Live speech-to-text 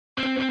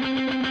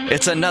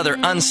It's another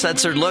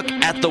uncensored look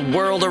at the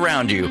world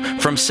around you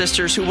from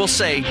sisters who will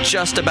say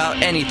just about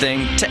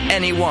anything to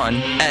anyone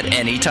at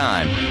any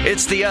time.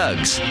 It's the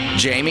Uggs.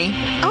 Jamie?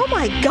 Oh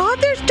my God,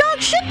 there's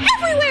dog shit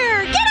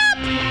everywhere! Get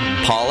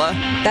up! Paula?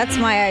 That's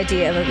my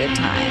idea of a good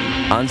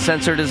time.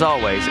 Uncensored as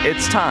always,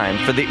 it's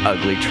time for the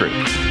ugly truth.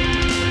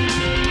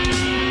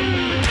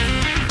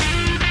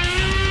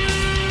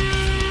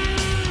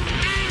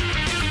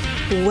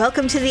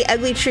 Welcome to The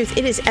Ugly Truth.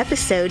 It is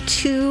episode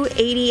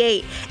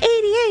 288.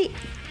 88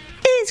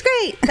 is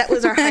great. That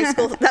was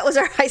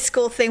our high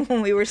school thing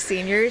when we were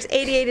seniors.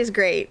 88 is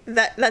great.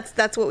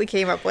 That's what we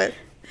came up with.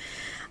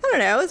 I don't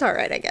know. It was all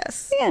right, I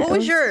guess. Yeah, what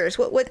was yours?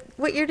 What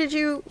year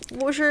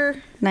what was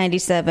your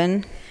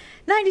 97.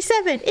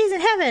 97 is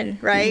in heaven,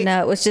 right?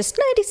 No, it was just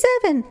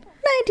 97.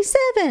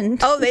 97.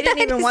 Oh, they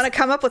didn't even want to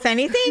come up with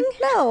anything?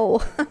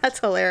 No. That's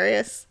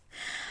hilarious.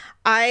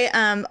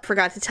 I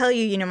forgot to tell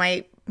you,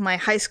 my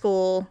high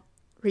school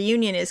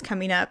reunion is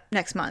coming up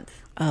next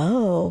month.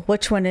 Oh,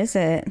 which one is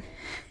it?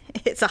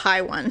 It's a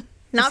high one.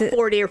 Not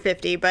 40 or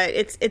 50, but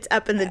it's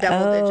up in the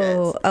double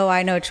digits. Oh,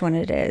 I know which one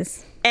it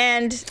is.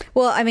 And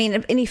well, I mean,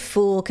 if any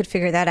fool could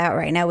figure that out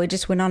right now. We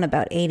just went on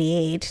about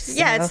 88. So.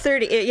 Yeah, it's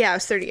 30. Yeah, it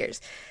was 30 years.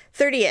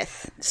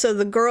 30th. So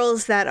the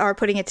girls that are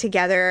putting it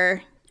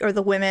together, or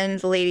the women,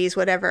 the ladies,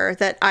 whatever,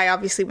 that I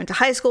obviously went to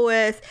high school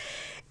with.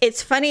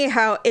 It's funny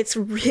how it's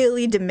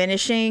really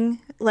diminishing.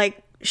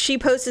 Like, she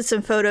posted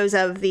some photos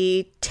of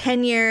the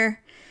 10-year.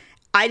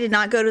 I did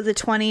not go to the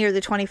 20 or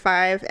the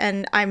 25,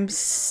 and I'm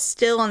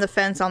still on the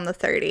fence on the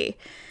 30.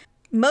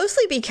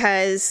 Mostly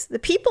because the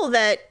people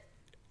that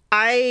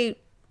I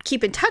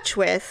keep in touch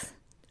with,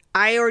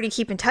 I already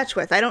keep in touch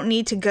with. I don't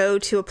need to go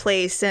to a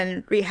place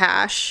and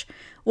rehash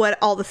what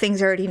all the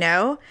things I already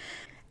know.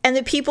 And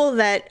the people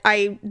that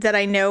I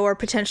know are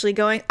potentially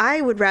going,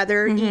 I would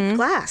rather eat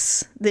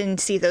glass than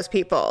see those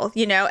people,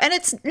 And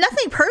it's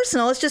nothing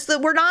personal. It's just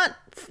that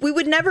we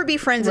would never be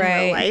friends in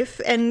real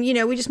life. And,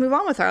 we just move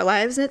on with our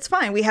lives and it's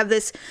fine. We have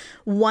this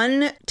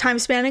one time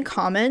span in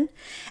common.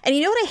 And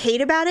you know what I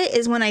hate about it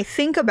is when I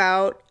think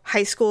about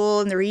high school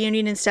and the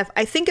reunion and stuff,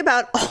 I think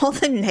about all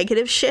the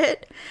negative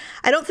shit.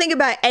 I don't think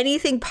about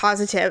anything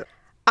positive.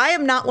 I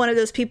am not one of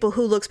those people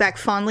who looks back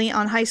fondly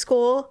on high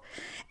school.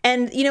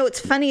 And,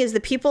 what's funny is the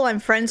people I'm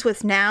friends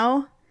with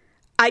now,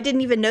 I didn't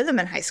even know them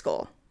in high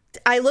school.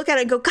 I look at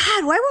it and go,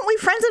 God, why weren't we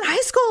friends in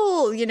high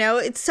school?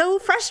 It's so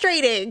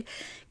frustrating.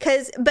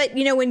 But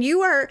when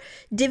you are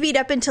divvied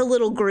up into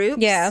little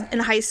groups in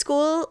high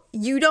school,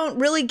 you don't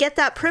really get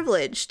that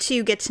privilege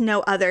to get to know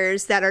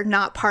others that are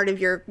not part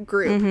of your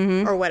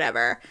group or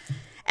whatever.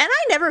 And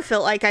I never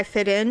felt like I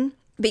fit in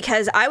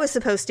because I was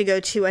supposed to go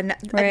to a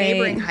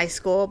neighboring high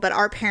school, but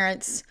our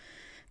parents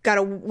got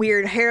a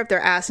weird hair up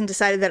their ass and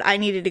decided that I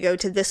needed to go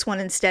to this one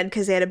instead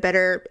because they had a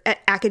better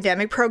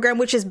academic program,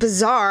 which is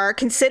bizarre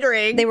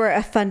considering... They were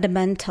a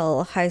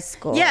fundamental high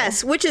school.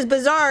 Yes, which is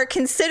bizarre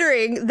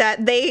considering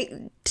that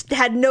they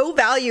had no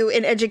value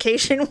in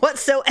education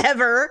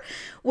whatsoever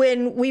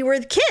when we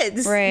were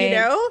kids,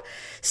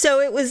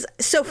 So it was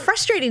so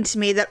frustrating to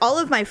me that all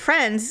of my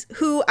friends,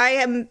 who I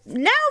am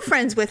now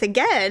friends with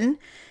again,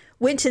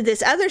 went to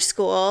this other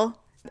school.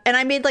 And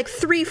I made like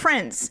 3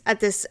 friends at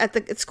the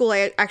school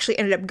I actually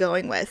ended up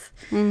going with.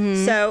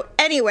 So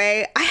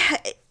anyway,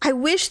 I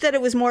wish that it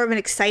was more of an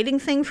exciting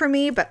thing for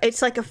me, but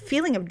it's like a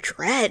feeling of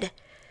dread.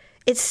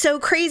 It's so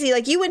crazy.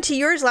 Like you went to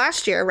yours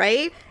last year,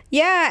 right?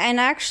 Yeah, and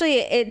actually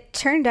it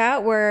turned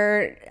out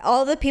where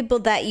all the people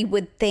that you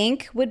would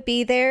think would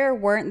be there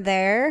weren't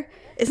there.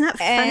 Isn't that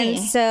funny?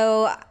 And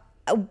so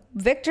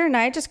Victor and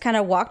I just kind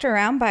of walked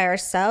around by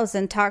ourselves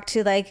and talked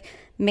to like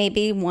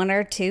maybe 1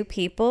 or 2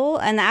 people,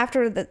 and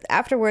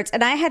afterwards,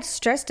 and I had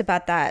stressed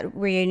about that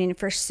reunion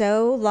for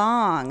so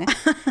long.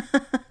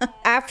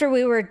 After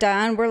we were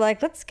done, we're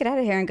like, let's get out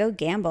of here and go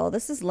gamble.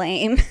 This is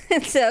lame.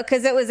 So,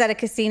 because it was at a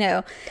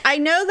casino. I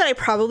know that I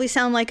probably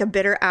sound like a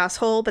bitter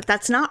asshole, but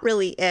that's not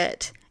really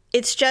it.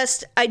 It's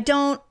just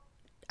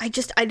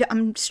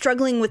I'm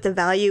struggling with the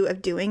value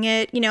of doing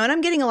it, and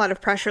I'm getting a lot of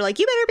pressure, like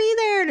you better be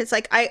there, and it's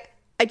like I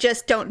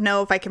just don't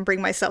know if I can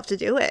bring myself to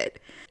do it.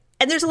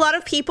 And there's a lot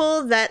of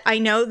people that I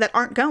know that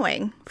aren't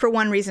going for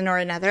one reason or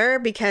another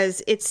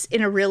because it's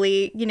in a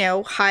really,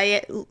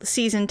 high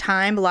season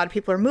time. A lot of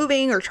people are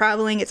moving or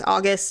traveling. It's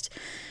August.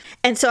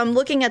 And so I'm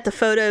looking at the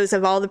photos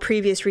of all the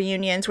previous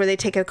reunions where they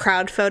take a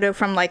crowd photo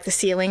from like the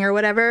ceiling or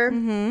whatever.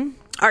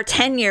 Our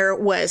 10-year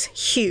was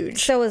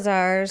huge. So was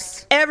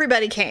ours.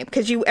 Everybody came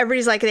because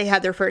everybody's like they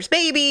had their first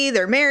baby,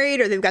 they're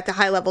married, or they've got the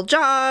high-level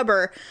job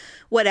or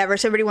whatever.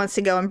 So everybody wants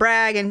to go and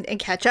brag and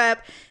catch up.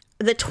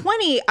 The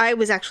 20, I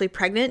was actually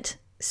pregnant,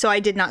 so I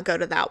did not go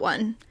to that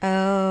one.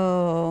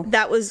 Oh.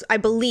 That was, I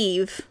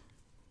believe...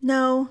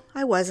 No,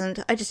 I wasn't.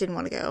 I just didn't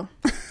want to go.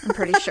 I'm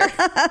pretty sure.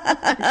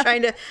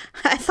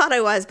 I thought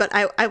I was, but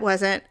I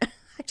wasn't.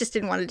 I just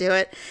didn't want to do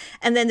it.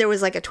 And then there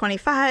was like a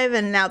 25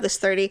 and now this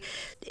 30.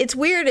 It's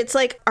weird. It's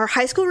like our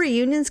high school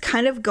reunions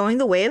kind of going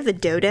the way of the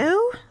dodo,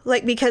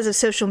 like because of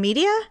social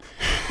media.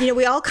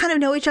 We all kind of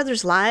know each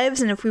other's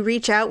lives. And if we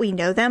reach out, we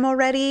know them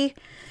already.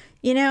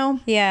 you know?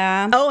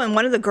 Yeah. Oh, and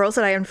one of the girls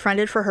that I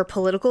unfriended for her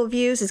political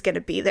views is going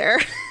to be there.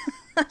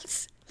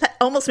 That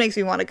almost makes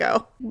me want to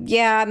go.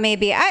 Yeah,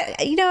 maybe. I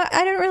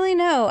don't really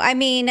know. I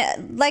mean,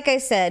 like I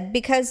said,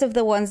 because of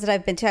the ones that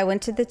I've been to, I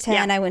went to the 10,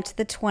 Yeah. I went to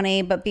the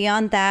 20, but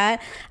beyond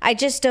that, I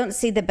just don't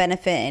see the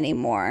benefit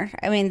anymore.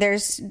 I mean, there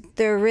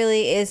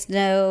really is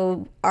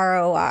no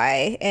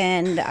ROI,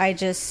 and I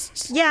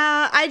just...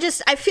 Yeah,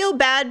 I feel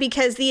bad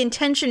because the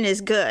intention is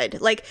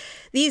good. Like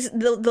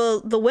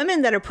the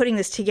women that are putting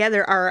this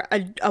together are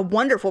a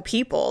wonderful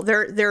people.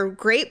 They're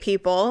great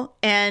people,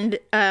 and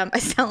I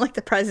sound like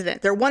the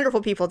president. They're wonderful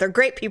people. They're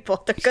great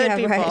people. They're good Yeah,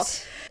 people.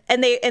 right.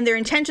 And their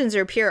intentions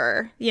are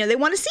pure. You know, they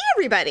want to see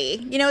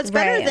everybody. You know, it's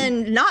better Right.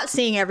 than not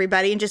seeing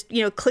everybody and just,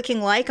 you know,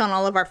 clicking like on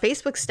all of our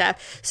Facebook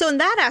stuff. So in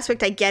that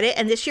aspect, I get it.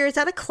 And this year it's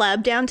at a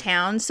club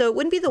downtown, so it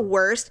wouldn't be the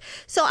worst.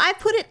 So I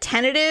put it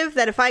tentative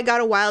that if I got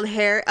a wild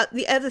hair,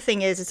 the other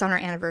thing is it's on our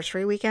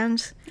anniversary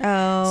weekend.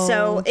 Oh.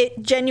 So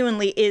it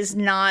genuinely is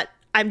not,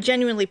 I'm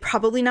genuinely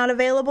probably not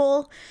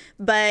available.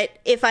 But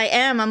if I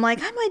am, I'm like,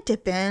 I might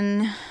dip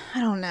in. I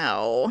don't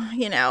know.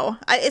 You know,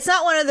 it's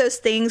not one of those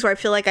things where I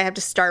feel like I have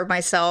to starve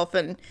myself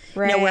and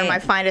you know, wear Right. my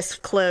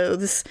finest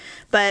clothes.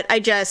 But I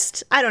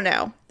don't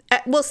know.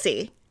 We'll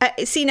see.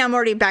 See, now I'm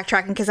already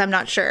backtracking because I'm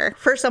not sure.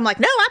 First, I'm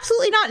like, no,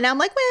 absolutely not. Now I'm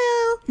like,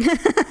 well,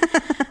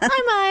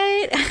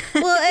 I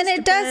might. Well, and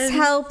it does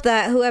help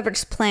that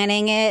whoever's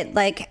planning it,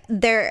 like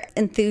their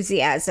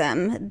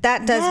enthusiasm,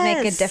 that does make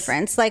a Yes.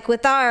 difference. Like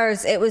with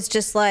ours, it was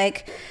just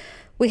like,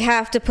 we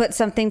have to put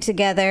something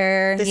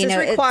together. This you is know,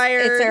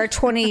 required. It's our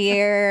 20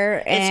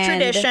 year. It's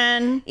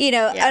tradition. You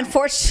know, Yeah.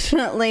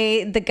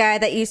 unfortunately, the guy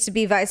that used to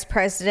be vice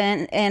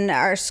president in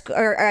our,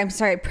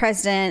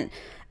 president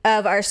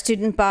of our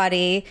student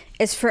body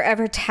is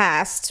forever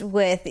tasked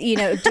with, you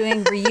know,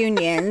 doing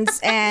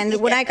reunions. And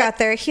when I got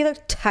there, he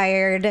looked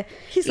tired.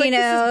 He's like,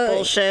 this is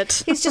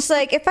bullshit. He's just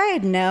like, if I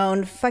had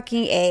known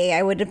fucking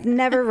I would have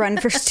never run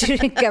for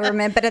student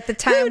government. But at the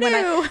time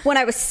knew? when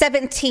I was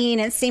 17,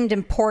 it seemed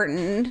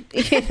important,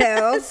 you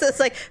know? So it's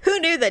like, who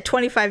knew that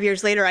 25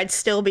 years later I'd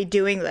still be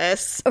doing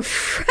this?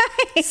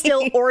 Right.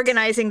 Still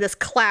organizing this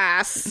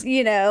class.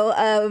 You know,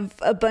 of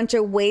a bunch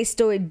of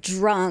wastoid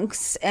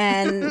drunks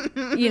and,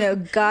 you know,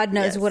 God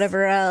knows Yes.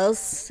 whatever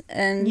else.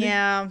 And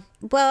Yeah.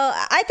 well,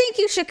 I think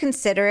you should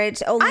consider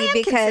it only I am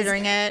because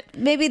considering it.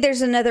 maybe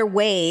there's another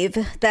wave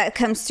that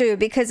comes through,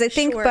 because I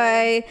think Sure.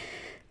 by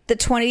the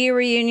 20-year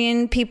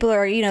reunion, people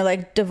are, you know,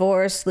 like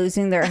divorced,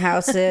 losing their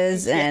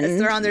houses, and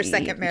they're on their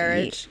second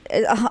marriage.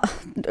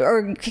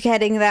 or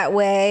heading that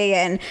way,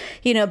 and,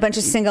 you know, a bunch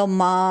of single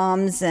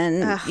moms,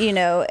 and you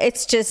know,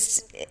 it's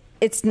just,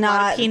 it's A lot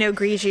not of Pinot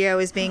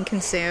Grigio is being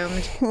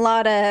consumed. a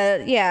lot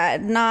of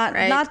not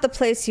Right. not the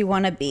place you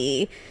want to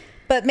be.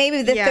 But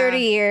maybe the Yeah.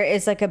 30-year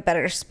is like a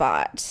better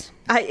spot.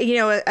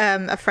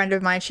 A friend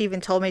of mine, she even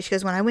told me, she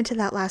goes, when I went to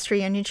that last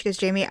reunion, she goes,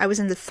 Jamie, I was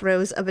in the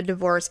throes of a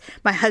divorce.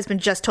 My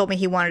husband just told me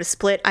he wanted to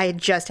split. I had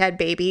just had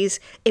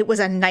babies. It was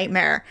a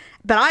nightmare.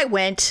 But I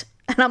went,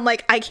 and I'm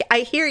like, I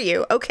hear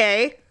you.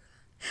 Okay.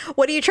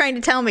 What are you trying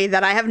to tell me?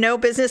 That I have no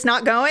business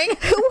not going?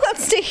 Who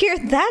wants to hear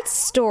that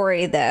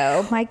story,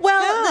 though? My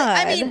Well, God.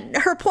 I mean,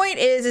 her point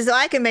is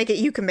I can make it,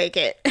 you can make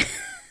it.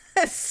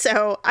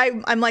 So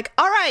I'm like,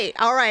 all right,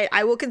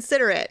 I will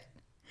consider it.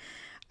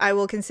 I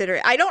will consider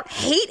it. I don't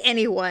hate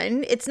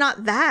anyone. It's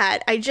not that.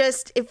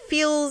 It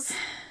feels,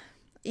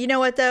 you know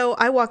what though?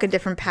 I walk a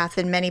different path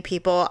than many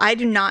people. I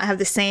do not have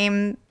the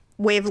same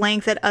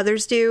wavelength that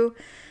others do.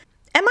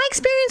 And my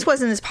experience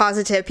wasn't as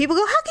positive. People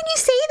go, how can you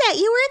say that?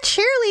 You were a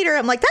cheerleader.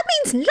 I'm like, that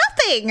means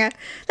nothing.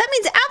 That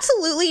means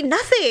absolutely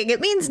nothing. It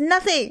means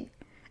nothing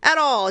at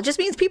all. It just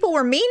means people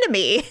were mean to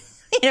me,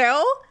 you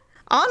know?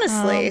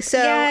 Honestly. So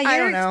I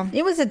don't know.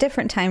 It was a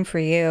different time for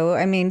you.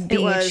 I mean,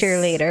 being a was.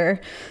 cheerleader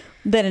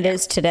than it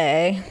is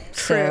today.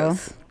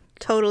 Truth. So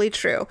Totally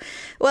true.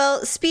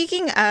 Well,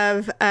 speaking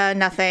of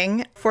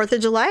nothing, 4th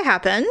of July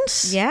happened.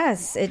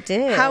 yes, it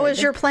did. How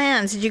was your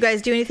plans? Did you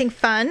guys do anything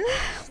fun?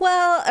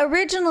 Well,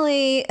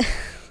 originally,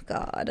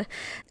 God,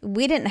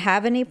 we didn't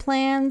have any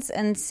plans,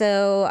 and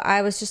so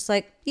I was just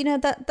like, you know,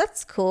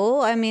 that's cool.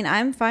 I mean,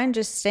 I'm fine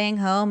just staying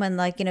home and,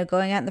 like, you know,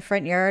 going out in the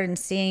front yard and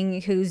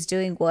seeing who's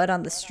doing what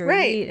on the street,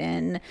 Right.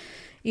 and,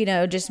 you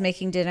know, just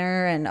making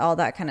dinner and all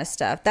that kind of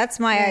stuff. That's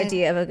my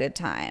idea of a good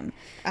time.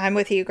 I'm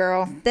with you,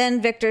 girl. Then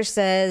Victor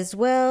says,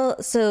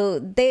 well, so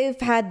they've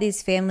had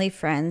these family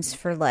friends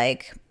for,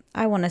 like,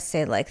 I want to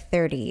say like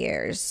 30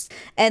 years.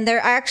 And they're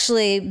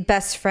actually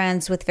best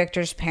friends with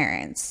Victor's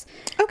parents.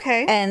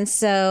 Okay. And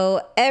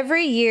so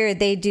every year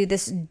they do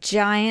this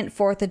giant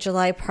 4th of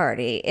July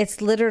party. It's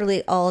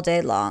literally all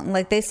day long.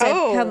 Like they said,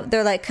 Oh.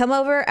 they're like, come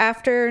over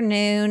after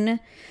noon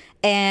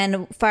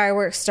and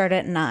fireworks start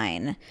at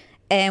 9.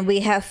 And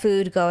we have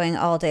food going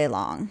all day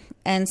long.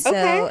 And so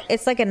Okay.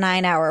 it's like a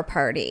 9-hour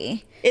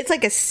party. It's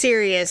like a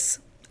serious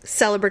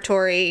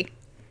celebratory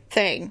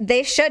thing.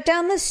 They shut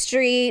down the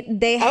street.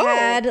 They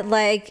had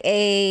like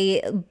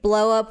a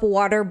blow up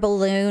water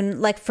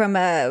balloon, like from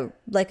a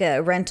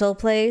rental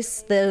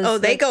place.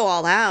 Those, they go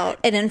all out.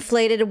 An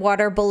inflated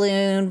water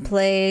balloon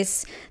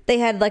place. They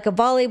had like a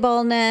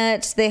volleyball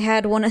net. They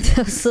had one of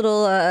those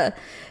little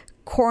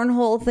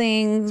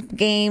cornhole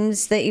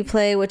games that you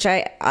play, which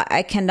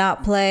I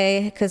cannot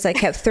play because I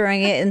kept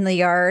throwing it in the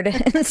yard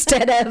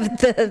instead of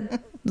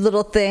the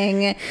little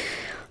thing.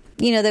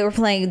 You know, they were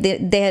playing,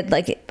 they had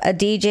like a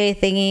DJ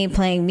thingy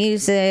playing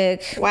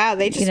music. Wow,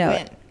 they just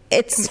went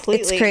it's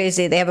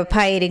crazy. They have a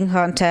pie eating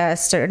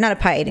contest, or not a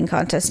pie eating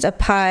contest, a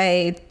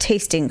pie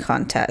tasting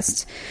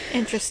contest.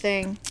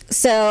 Interesting.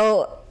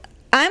 So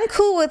I'm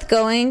cool with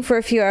going for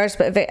a few hours,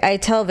 but I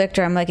tell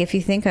Victor, I'm like, if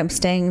you think I'm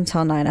staying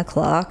until 9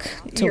 o'clock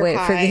to wait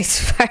for these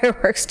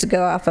fireworks to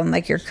go off, I'm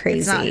like, you're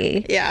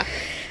crazy. Yeah.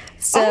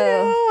 So,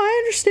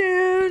 I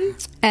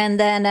understand. And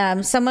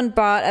then someone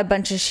bought a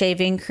bunch of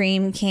shaving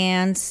cream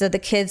cans. So the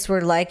kids were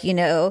like, you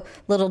know,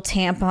 little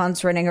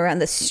tampons running around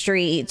the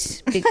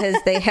street because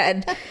they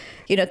had,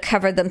 you know,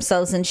 covered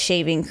themselves in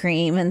shaving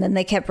cream. And then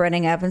they kept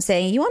running up and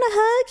saying, you want a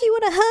hug? You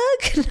want a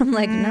hug? And I'm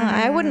like, no,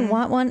 I wouldn't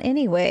want one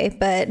anyway,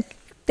 but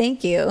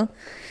thank you.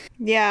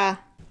 Yeah.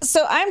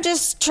 So I'm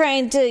just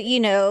trying to,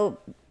 you know,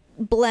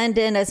 blend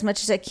in as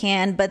much as I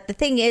can. But the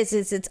thing is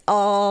it's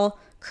all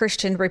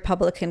Christian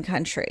Republican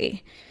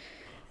country.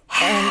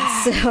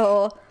 And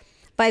so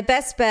my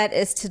best bet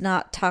is to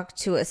not talk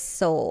to a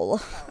soul.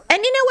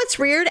 And you know what's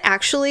weird,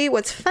 actually?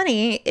 What's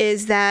funny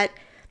is that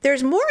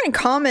there's more in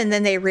common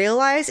than they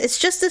realize. It's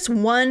just this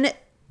one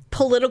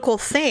political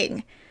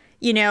thing.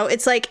 You know,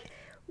 it's like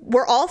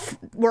we're all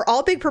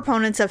big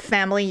proponents of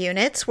family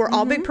units. We're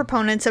all big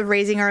proponents of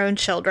raising our own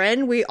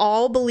children. We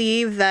all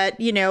believe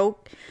that, you know,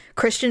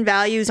 Christian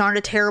values aren't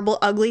a terrible,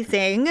 ugly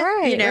thing.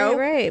 Right, you know,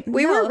 right.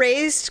 We were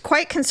raised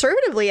quite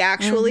conservatively,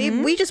 actually.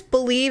 We just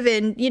believe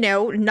in, you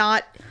know,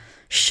 not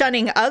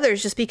shunning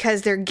others just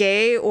because they're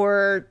gay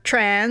or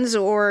trans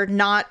or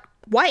not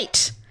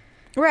white.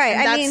 Right.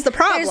 And that's the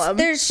problem.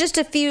 There's just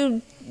a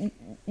few,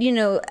 you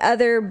know,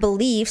 other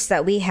beliefs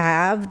that we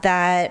have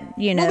that,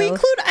 you know. Well, we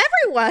include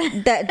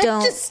everyone. That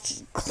don't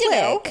just click. You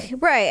know,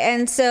 right.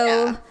 And so.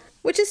 Yeah.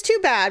 Which is too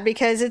bad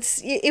because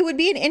it would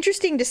be an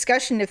interesting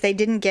discussion if they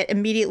didn't get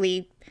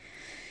immediately,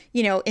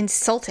 you know,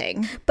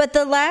 insulting. But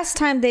the last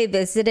time they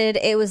visited,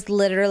 it was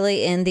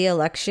literally in the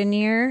election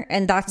year.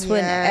 And that's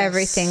when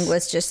everything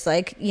was just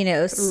like, you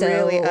know, so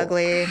really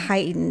ugly,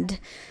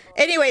 heightened.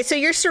 Anyway, so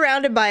you're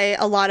surrounded by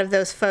a lot of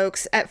those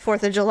folks at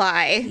 4th of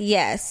July.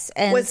 Yes.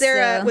 And was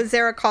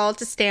there a call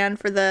to stand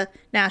for the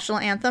national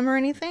anthem or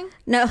anything?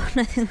 No,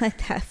 nothing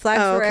like that. Flags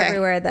were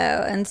everywhere,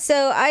 though. And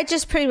so I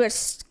just pretty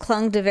much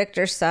clung to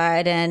Victor's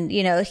side. And,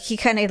 you know, he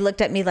kind of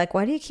looked at me like,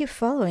 why do you keep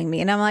following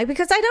me? And I'm like,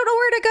 because I don't know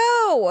where to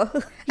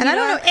go. And I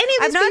don't know any of these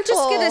people. I'm not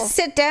just going to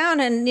sit down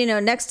and, you know,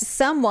 next to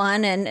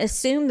someone and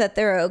assume that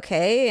they're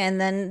okay.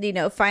 And then, you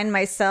know, find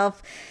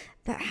myself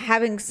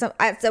having some.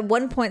 At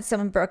one point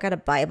someone broke out a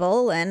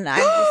Bible and I'm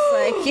just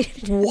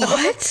like, you know,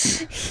 what?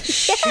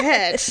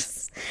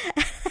 Shit.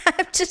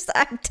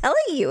 I'm telling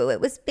you,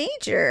 it was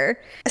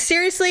major.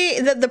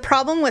 Seriously, the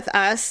problem with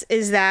us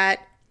is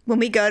that when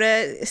we go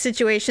to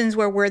situations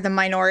where we're the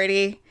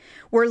minority,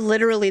 we're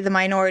literally the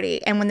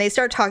minority. And when they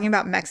start talking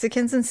about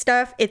Mexicans and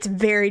stuff, it's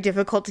very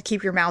difficult to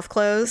keep your mouth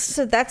closed.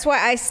 So that's why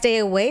I stay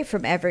away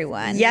from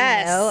everyone.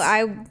 Yes.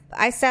 You know,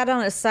 I sat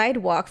on a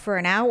sidewalk for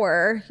an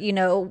hour, you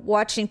know,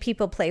 watching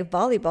people play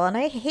volleyball, and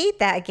I hate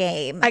that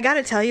game. I got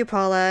to tell you,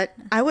 Paula,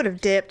 I would have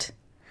dipped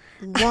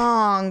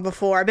long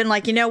before. I've been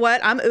like, you know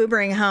what? I'm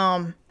Ubering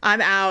home.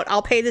 I'm out.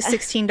 I'll pay the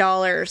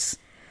 $16.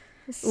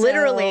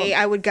 Literally,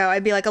 I would go.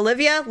 I'd be like,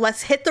 Olivia,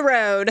 let's hit the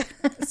road.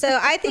 So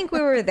I think we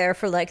were there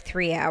for like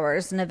 3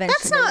 hours, and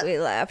eventually we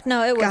left.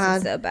 No, it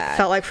wasn't so bad.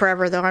 Felt like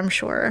forever, though, I'm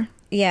sure.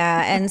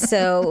 Yeah, and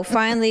so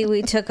finally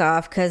we took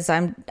off because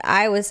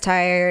I was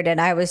tired,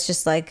 and I was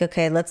just like,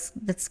 okay, let's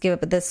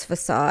give up this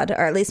facade,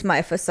 or at least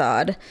my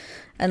facade.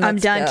 And I'm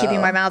done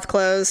keeping my mouth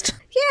closed.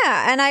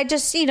 Yeah, and I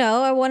just, you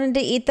know, I wanted to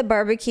eat the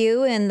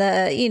barbecue and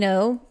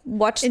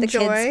watch the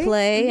kids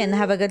play and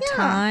have a good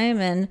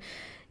time and,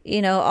 you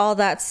know, all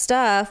that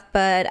stuff.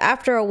 But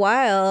after a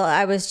while,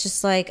 I was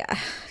just like,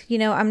 you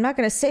know, I'm not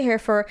going to sit here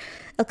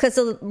because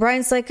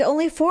Brian's like,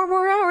 only 4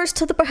 more hours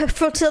till the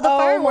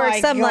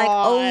fireworks. I'm like,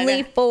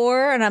 only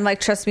 4? And I'm like,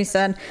 trust me,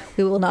 son,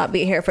 we will not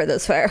be here for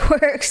those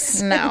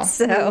fireworks. No,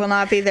 we will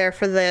not be there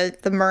for the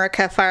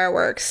Murica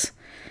fireworks.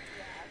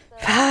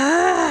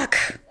 Fuck.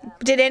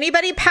 Did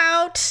anybody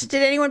pout?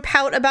 Did anyone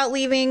pout about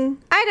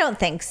leaving? I don't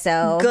think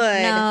so.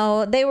 Good.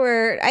 No,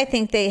 I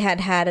think they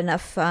had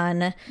enough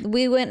fun.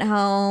 We went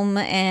home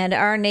and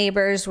our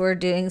neighbors were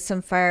doing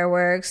some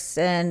fireworks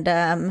and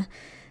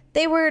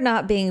they were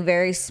not being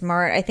very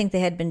smart. I think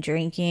they had been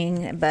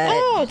drinking,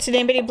 but... did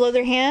anybody blow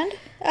their hand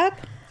up?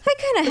 I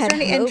kind of had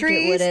hoped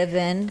injuries? It would have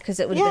been because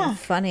it would have been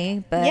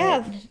funny,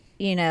 but...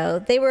 You know,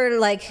 they were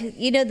like,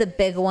 you know, the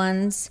big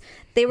ones.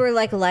 They were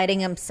like lighting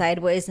them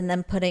sideways and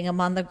then putting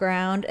them on the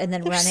ground and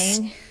then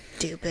running.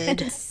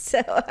 stupid.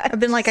 So I've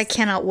been like, I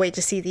cannot wait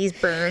to see these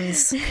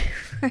burns.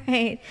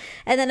 right.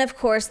 And then of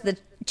course the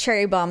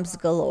cherry bombs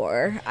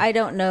galore. I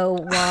don't know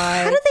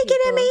why. How did they get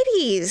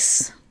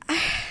M80s?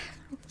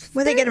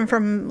 Where they get them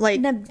from,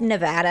 like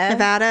Nevada?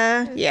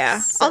 Nevada?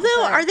 Yeah.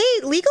 Although, are they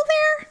legal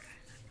there?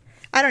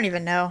 I don't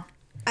even know.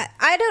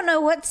 I don't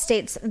know what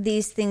states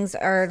these things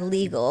are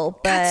legal,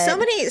 but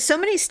God, so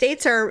many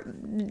states are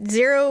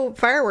zero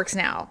fireworks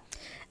now.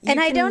 And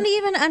I don't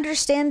even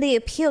understand the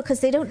appeal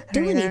because they don't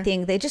do either.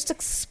 anything. They just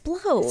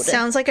explode.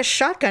 Sounds like a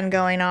shotgun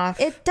going off.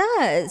 It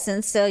does.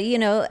 And so,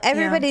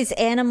 everybody's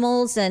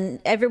animals and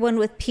everyone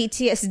with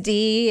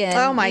PTSD and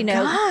Oh my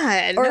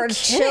God. or No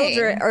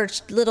children kidding. or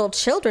little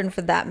children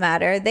for that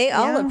matter, they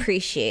all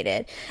appreciate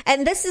it.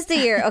 And this is the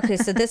year. Okay,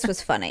 so this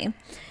was funny.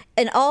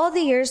 In all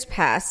the years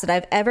past that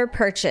I've ever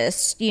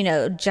purchased,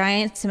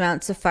 giant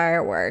amounts of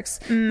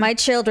fireworks, my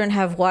children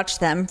have watched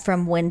them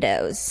from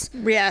windows.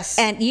 Yes.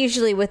 And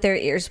usually with their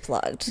ears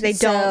plugged. They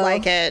don't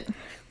like it.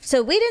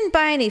 So we didn't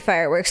buy any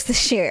fireworks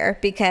this year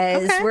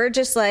because we're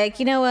just like,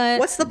 you know what?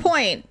 What's the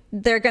point?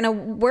 We're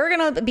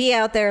gonna be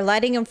out there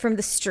lighting them from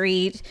the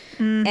street,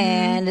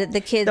 and the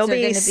kids They'll are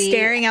be gonna be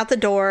staring out the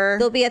door.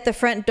 They'll be at the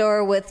front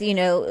door with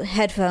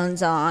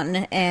headphones on,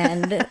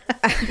 and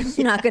I'm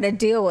not gonna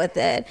deal with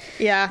it.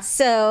 Yeah.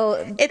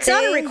 So It's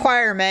not a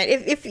requirement.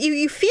 If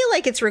you feel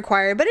like it's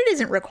required, but it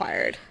isn't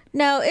required.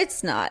 No,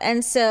 it's not.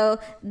 And so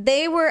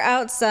they were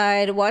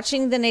outside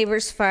watching the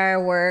neighbors'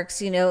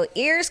 fireworks,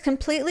 ears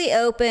completely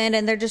open,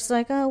 and they're just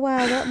like, oh,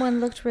 wow, that one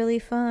looked really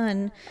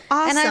fun.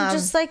 Awesome. And I'm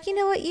just like, you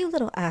know what, you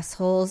little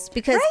assholes,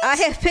 because Right? I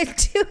have been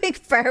doing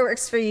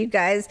fireworks for you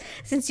guys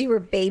since you were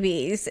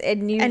babies.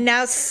 And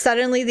now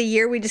suddenly the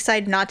year we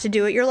decide not to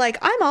do it, you're like,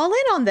 I'm all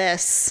in on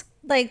this.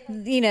 like,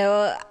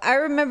 I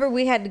remember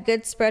we had a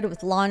good spread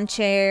with lawn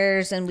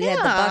chairs, and we had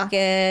the Yeah. bucket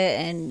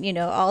and,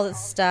 all this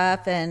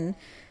stuff.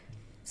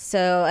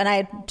 So, and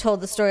I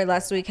told the story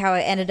last week how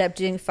I ended up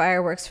doing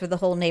fireworks for the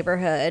whole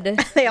neighborhood.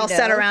 They all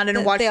sat around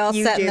and watched They all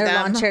you sat do in their them.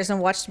 lawn chairs and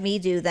watched me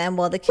do them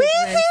while the kids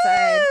were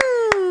inside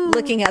Woohoo!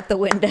 looking out the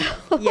window.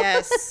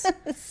 Yes.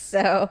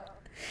 So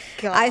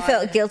God. I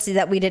felt guilty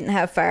that we didn't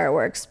have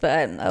fireworks,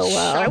 but oh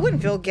well. I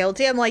wouldn't feel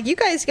guilty. I'm like, you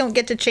guys don't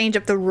get to change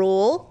up the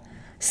rule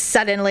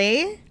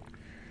suddenly.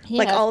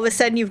 Like Yeah. all of a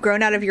sudden you've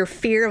grown out of your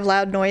fear of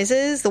loud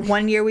noises. The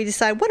one year we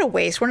decide, what a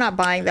waste. We're not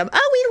buying them.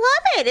 Oh,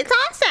 we love it. It's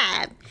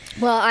awesome.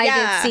 Well, I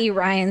Yeah. did see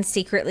Ryan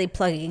secretly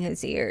plugging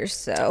his ears,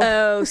 so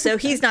Oh, so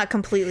he's not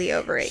completely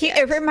over it yet.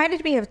 it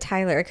reminded me of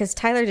Tyler because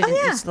Tyler didn't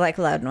yeah. used to like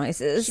loud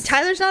noises.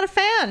 Tyler's not a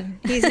fan.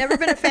 He's never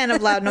been a fan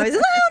of loud noises.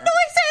 Loud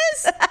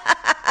noises!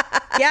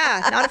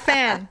 Yeah, not a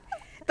fan.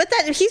 But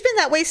he's been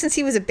that way since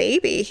he was a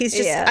baby. He's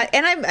just, Yeah.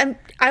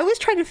 I was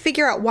trying to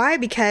figure out why,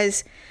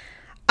 because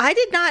I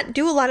did not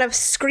do a lot of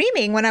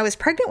screaming when I was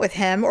pregnant with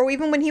him, or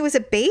even when he was a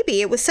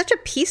baby. It was such a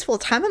peaceful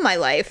time in my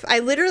life. I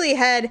literally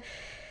had,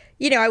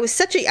 I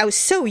was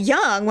so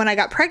young when I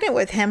got pregnant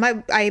with him.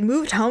 I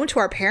moved home to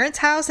our parents'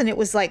 house, and it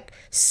was like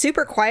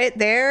super quiet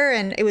there,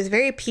 and it was a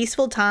very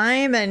peaceful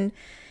time. And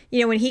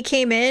when he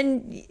came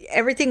in,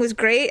 everything was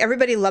great.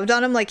 Everybody loved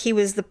on him like he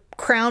was the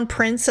crown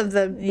prince of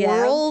the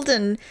world.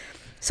 And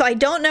so I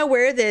don't know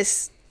where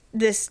this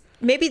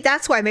maybe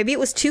that's why. Maybe it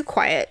was too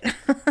quiet.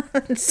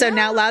 So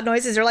now loud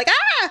noises are like,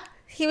 ah!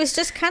 He was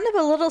just kind of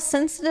a little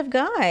sensitive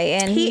guy,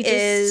 and He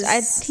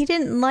he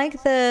didn't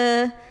like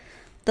the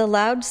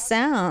loud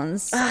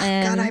sounds.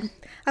 And God,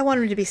 I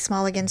want him to be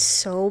small again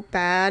so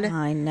bad.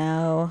 I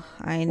know.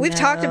 We've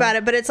talked about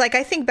it, but it's like,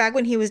 I think back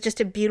when he was just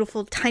a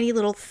beautiful, tiny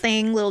little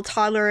thing, little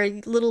toddler,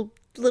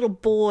 little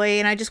boy,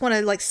 and I just want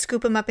to like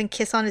scoop him up and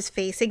kiss on his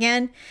face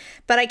again.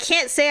 But I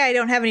can't say I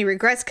don't have any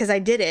regrets because I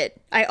did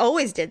it. I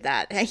always did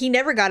that. He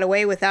never got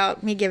away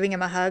without me giving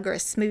him a hug or a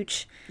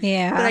smooch.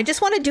 Yeah. But I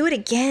just want to do it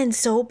again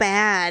so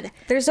bad.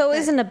 There's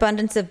always an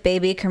abundance of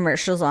baby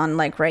commercials on,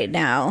 like right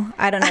now.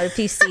 I don't know if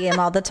you see them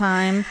all the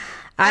time.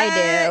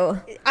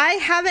 I do. I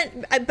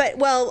haven't, but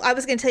I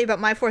was going to tell you about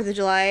my 4th of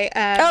July.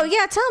 Oh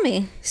yeah, tell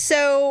me.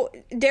 So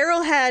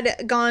Daryl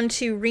had gone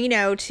to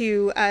Reno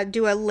to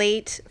do a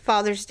late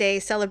Father's Day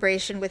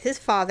celebration with his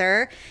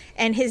father,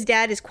 and his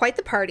dad is quite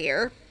the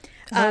partier.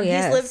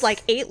 Yes. He's lived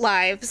like 8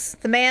 lives.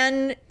 The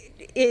man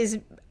is,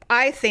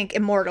 I think,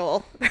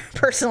 immortal.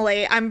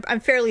 Personally, I'm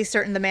fairly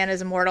certain the man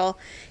is immortal.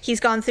 He's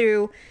gone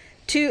through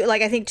 2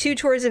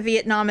 tours of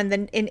Vietnam in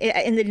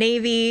the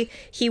Navy.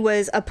 He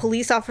was a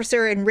police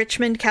officer in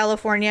Richmond,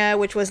 California,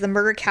 which was the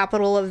murder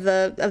capital of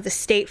the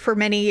state for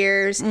many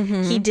years.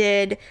 Mm-hmm. He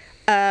did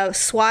a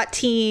SWAT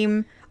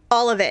team,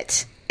 all of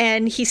it.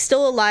 And he's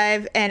still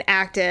alive and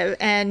active,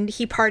 and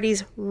he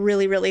parties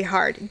really, really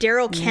hard.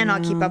 Daryl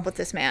cannot keep up with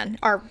this man,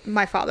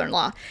 my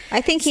father-in-law. I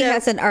think he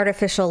has an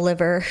artificial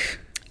liver.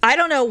 I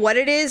don't know what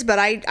it is, but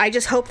I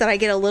just hope that I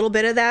get a little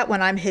bit of that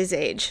when I'm his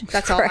age.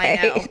 That's all I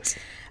know.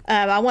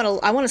 I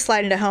want to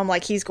slide into home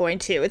like he's going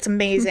to. It's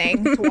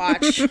amazing to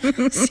watch.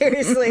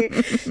 Seriously.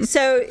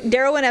 So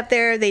Daryl went up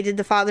there. They did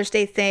the Father's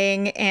Day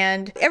thing,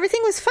 and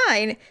everything was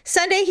fine.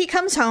 Sunday he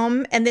comes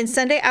home, and then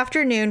Sunday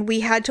afternoon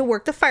we had to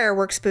work the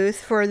fireworks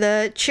booth for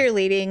the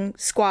cheerleading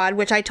squad,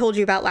 which I told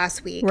you about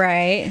last week.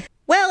 Right.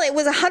 Well, it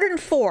was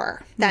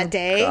 104 that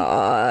day.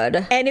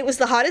 God. And it was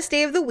the hottest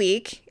day of the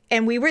week,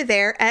 and we were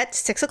there at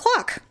 6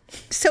 o'clock.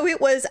 So it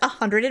was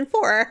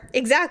 104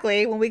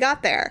 exactly when we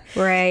got there.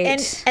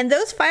 Right. And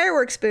those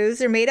fireworks booths,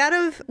 they're made out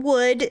of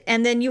wood,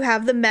 and then you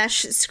have the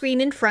mesh screen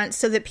in front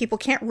so that people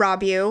can't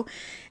rob you.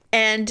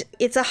 And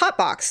it's a hot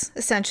box,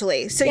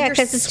 essentially. So Yeah, you're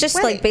because it's just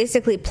sweating. like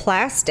basically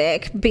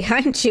plastic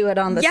behind you and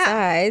on the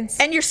sides.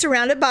 And you're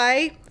surrounded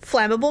by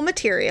flammable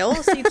material,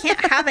 so you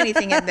can't have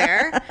anything in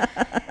there.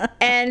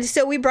 And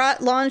so we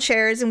brought lawn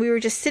chairs, and we were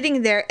just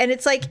sitting there, and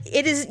it's like,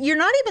 you're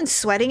not even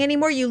sweating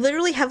anymore. You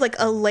literally have like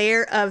a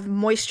layer of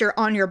moisture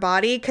on your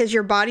body because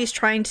your body's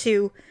trying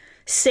to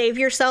save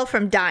yourself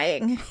from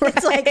dying.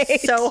 It's like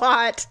so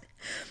hot.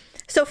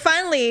 So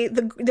finally,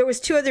 there was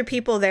 2 other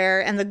people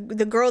there, and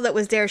the girl that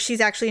was there,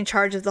 she's actually in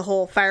charge of the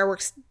whole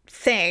fireworks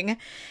thing.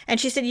 And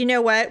she said, you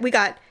know what,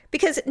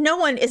 because no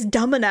one is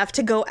dumb enough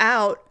to go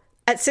out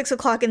at 6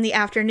 o'clock in the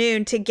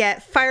afternoon to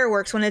get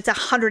fireworks when it's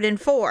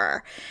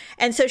 104.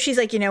 And so she's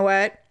like, you know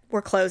what,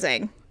 we're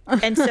closing.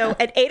 And so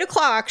at 8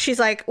 o'clock, she's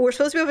like, we're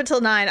supposed to be open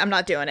until 9. I'm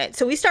not doing it.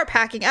 So we start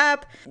packing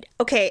up.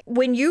 Okay,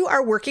 when you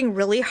are working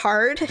really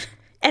hard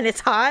and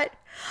it's hot,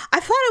 I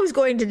thought I was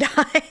going to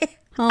die.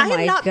 Oh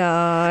my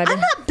God. I'm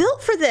not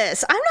built for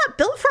this. I'm not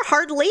built for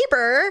hard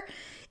labor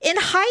in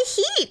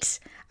high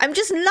heat. I'm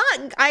just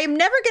not. I'm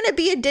never going to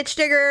be a ditch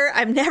digger.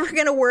 I'm never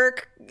going to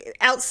work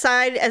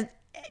outside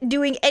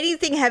doing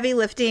anything heavy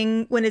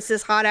lifting when it's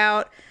this hot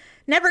out.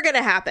 Never going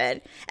to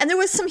happen. And there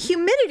was some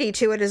humidity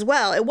to it as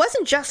well. It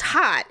wasn't just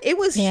hot. It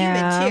was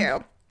humid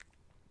too.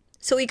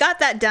 So we got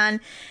that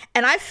done,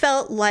 and I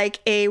felt like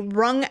a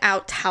wrung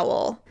out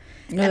towel.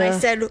 And I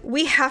said,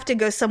 we have to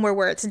go somewhere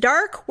where it's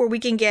dark, where we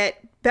can get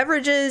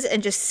beverages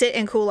and just sit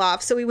and cool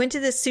off. So we went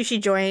to this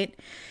sushi joint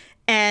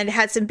and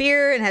had some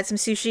beer and had some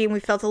sushi, and we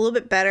felt a little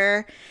bit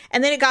better.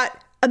 And then it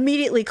got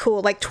immediately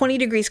cool, like 20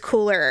 degrees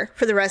cooler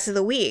for the rest of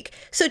the week.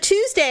 So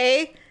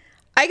Tuesday,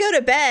 I go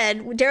to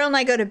bed. Daryl and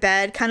I go to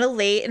bed kind of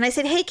late, and I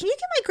said, hey, can you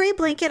get my gray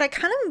blanket? I'm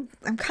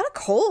kind of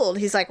cold.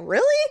 He's like,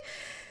 really?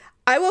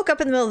 I woke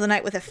up in the middle of the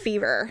night with a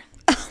fever.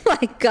 Oh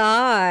my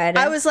God.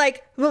 I was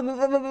like,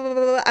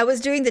 I was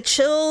doing the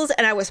chills,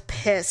 and I was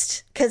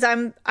pissed because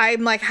I'm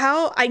like,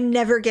 how? I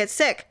never get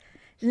sick.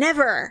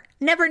 Never.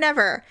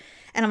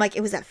 And I'm like,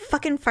 it was that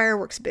fucking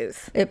fireworks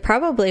booth. It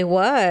probably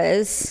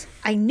was.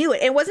 I knew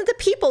it. It wasn't the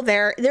people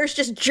there. There's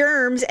just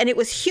germs, and it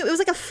was huge. It was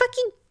like a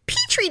fucking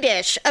petri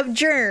dish of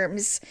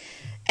germs.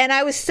 And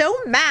I was so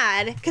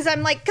mad because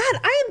I'm like, God,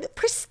 I am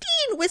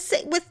pristine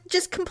with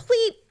just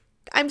complete.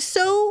 I'm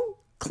so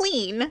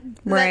clean.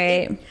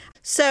 Right.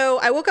 So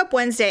I woke up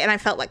Wednesday and I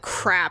felt like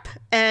crap.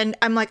 And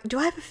I'm like, do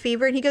I have a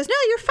fever? And he goes, no,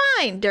 you're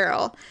fine,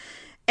 Daryl.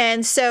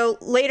 And so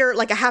later,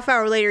 like a half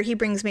hour later, he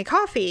brings me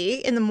coffee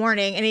in the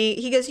morning, and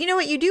he goes, you know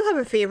what? You do have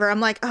a fever. I'm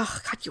like, oh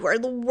God, you are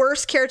the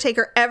worst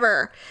caretaker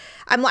ever.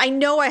 I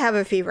know I have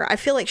a fever. I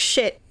feel like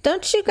shit.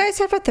 Don't you guys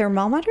have a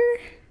thermometer?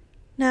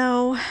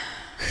 No.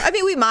 I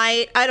mean, we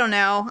might. I don't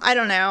know.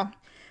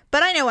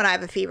 But I know when I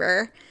have a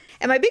fever.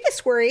 And my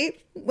biggest worry,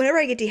 whenever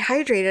I get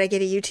dehydrated, I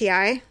get a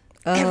UTI.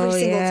 Every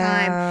single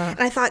time. And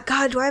I thought,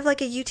 God, do I have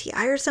like a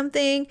UTI or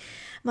something?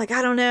 I'm like,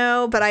 I don't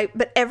know.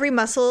 But every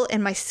muscle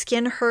in my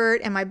skin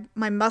hurt, and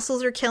my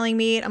muscles are killing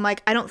me. I'm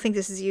like, I don't think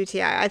this is a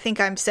UTI. I think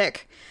I'm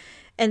sick.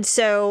 And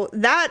so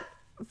that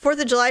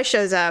 4th of July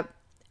shows up.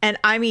 And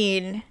I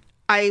mean,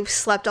 I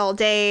slept all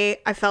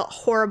day. I felt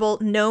horrible.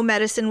 No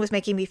medicine was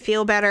making me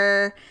feel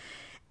better.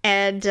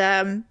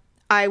 And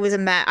I was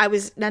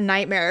a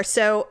nightmare.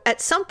 So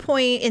at some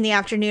point in the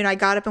afternoon, I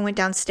got up and went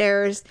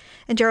downstairs,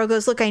 and Daryl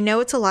goes, look, I know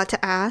it's a lot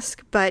to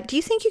ask, but do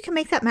you think you can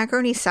make that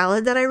macaroni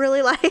salad that I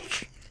really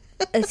like?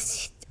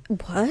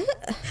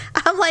 What?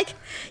 I'm like,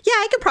 yeah,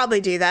 I could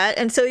probably do that.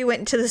 And so we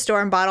went to the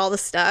store and bought all the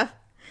stuff.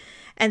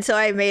 And so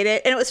I made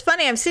it. And it was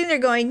funny. I'm sitting there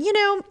going, you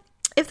know,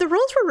 if the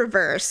roles were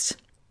reversed,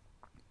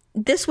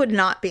 this would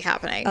not be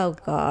happening. Oh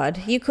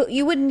God,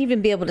 you wouldn't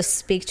even be able to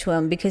speak to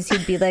him because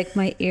he'd be like,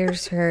 my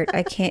ears hurt.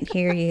 I can't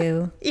hear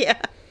you.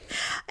 Yeah.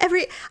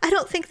 I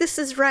don't think this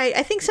is right.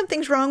 I think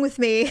something's wrong with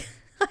me.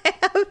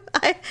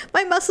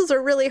 My muscles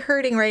are really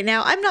hurting right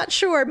now. I'm not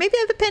sure. Maybe I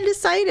have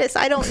appendicitis.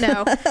 I don't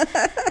know.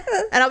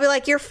 And I'll be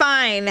like, you're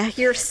fine.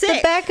 You're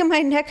sick. The back of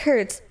my neck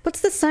hurts.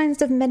 What's the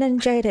signs of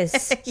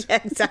meningitis?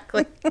 Yeah,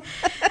 exactly.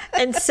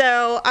 And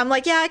so I'm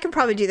like, yeah, I can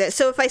probably do that.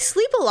 So if I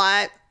sleep a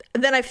lot,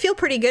 then I feel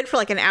pretty good for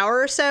like an hour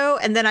or so,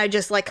 and then I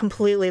just like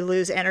completely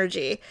lose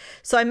energy.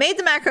 So I made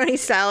the macaroni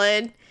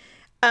salad.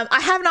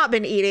 I have not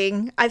been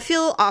eating. I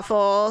feel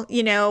awful.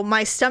 You know,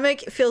 my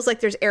stomach feels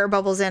like there's air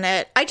bubbles in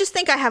it. I just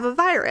think I have a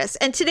virus.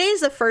 And today is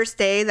the first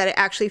day that I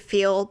actually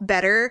feel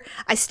better.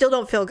 I still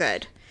don't feel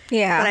good.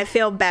 Yeah. But I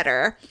feel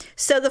better.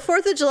 So the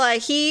 4th of July,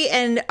 he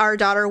and our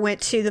daughter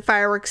went to the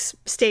fireworks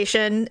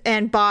station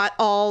and bought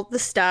all the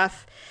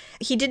stuff.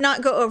 He did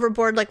not go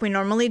overboard like we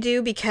normally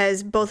do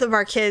because both of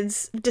our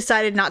kids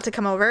decided not to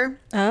come over.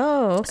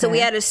 Oh, okay. So we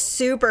had a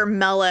super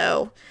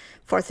mellow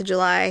 4th of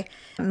July.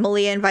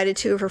 Malia invited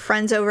 2 of her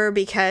friends over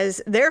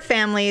because their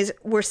families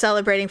were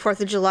celebrating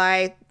 4th of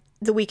July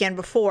the weekend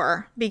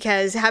before,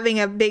 because having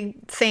a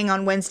big thing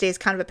on Wednesday is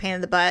kind of a pain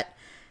in the butt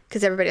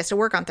because everybody has to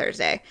work on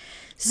Thursday.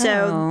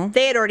 So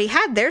they had already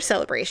had their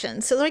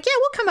celebration. So they're like, yeah,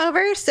 we'll come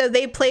over. So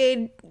they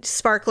played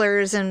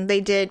sparklers and we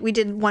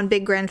did one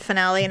big grand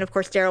finale. And of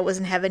course, Daryl was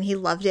in heaven. He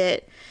loved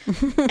it.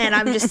 And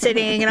I'm just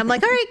sitting and I'm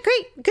like, all right,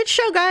 great. Good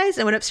show, guys.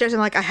 And I went upstairs. I'm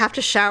like, I have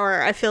to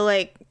shower. I feel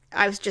like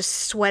I was just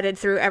sweated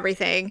through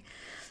everything.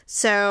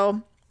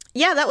 So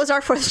yeah, that was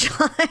our 4th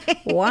of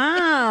July.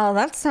 Wow,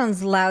 that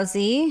sounds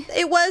lousy.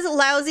 It was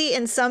lousy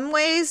in some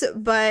ways,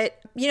 but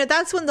you know,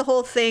 that's when the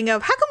whole thing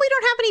of how come we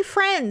don't have any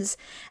friends?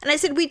 And I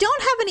said, we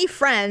don't have any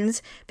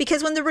friends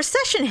because when the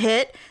recession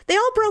hit, they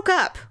all broke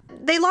up.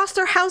 They lost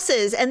their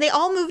houses and they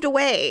all moved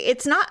away.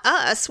 It's not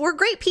us. We're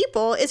great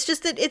people. It's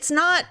just that it's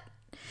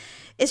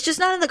just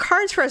not in the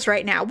cards for us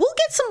right now. We'll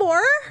get some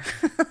more.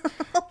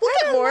 We'll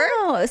get more.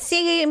 No,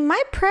 see,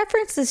 my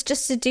preference is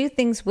just to do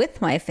things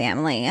with my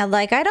family.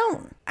 Like I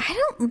don't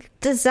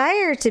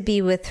desire to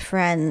be with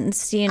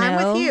friends, you know.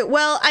 I'm with you.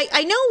 Well,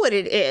 I know what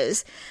it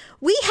is.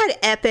 We had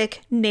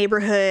epic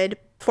neighborhood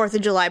 4th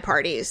of July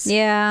parties.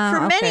 Yeah.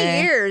 For okay.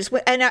 many years.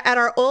 And at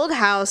our old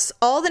house,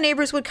 all the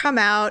neighbors would come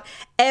out.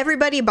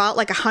 Everybody bought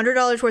like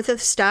 $100 worth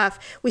of stuff.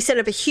 We set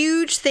up a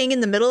huge thing in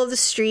the middle of the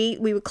street.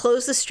 We would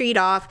close the street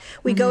off.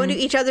 We'd go into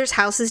each other's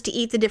houses to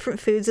eat the different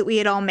foods that we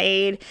had all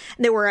made.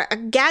 And there were a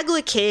gaggle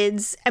of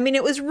kids. I mean,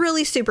 it was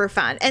really super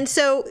fun. And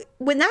so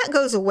when that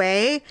goes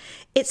away,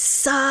 it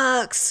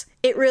sucks.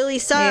 It really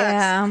sucks.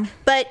 Yeah.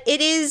 But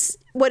it is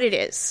what it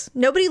is.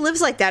 Nobody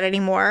lives like that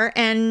anymore.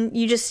 And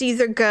you just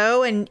either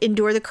go and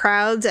endure the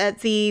crowds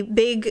at the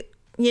big,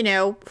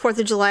 4th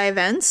of July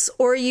events,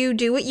 or you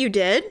do what you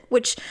did,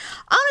 which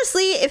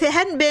honestly, if it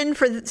hadn't been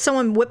for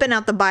someone whipping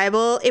out the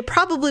Bible, it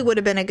probably would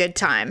have been a good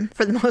time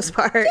for the most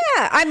part.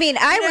 Yeah. I mean,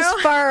 I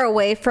was far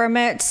away from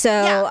it. So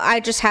Yeah. I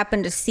just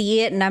happened to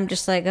see it and I'm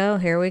just like, oh,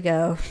 here we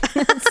go.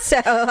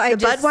 So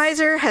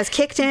Budweiser has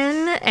kicked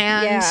in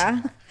and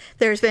Yeah.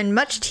 there's been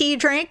much tea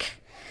drank.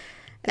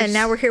 And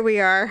now here we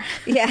are.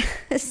 Yeah.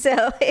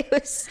 So it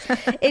was,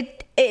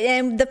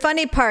 and the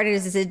funny part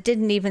is it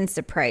didn't even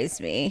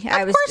surprise me.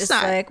 I was just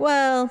not. like,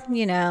 well,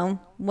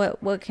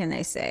 what can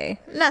I say?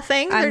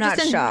 Nothing. I'm They're not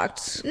just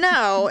shocked.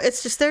 No,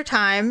 it's just their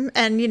time.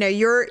 And,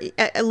 you're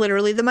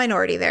literally the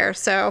minority there.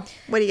 So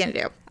what are you going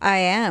to do? I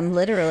am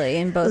literally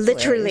in both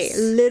ways.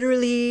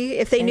 Literally.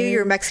 If they knew you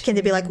were Mexican,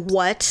 they'd be like,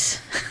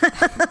 what?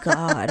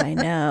 God, I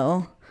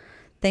know.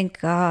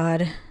 Thank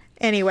God.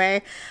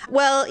 Anyway,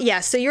 well,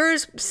 yeah, so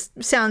yours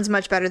sounds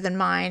much better than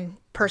mine,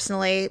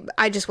 personally.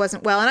 I just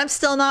wasn't well, and I'm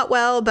still not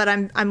well, but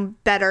I'm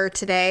better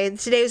today.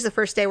 Today is the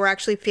first day where I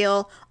actually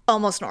feel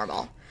almost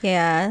normal.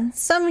 Yeah.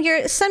 Some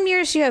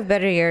years you have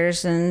better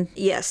years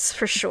Yes,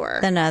 for sure.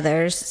 than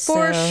others.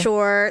 For so.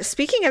 sure.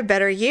 Speaking of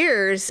better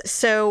years,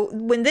 so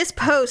when this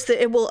post,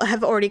 it will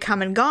have already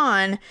come and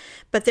gone,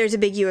 but there's a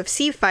big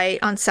UFC fight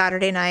on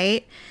Saturday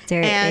night.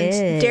 There and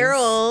is.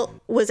 Daryl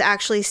was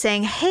actually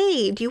saying,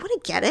 hey, do you want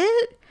to get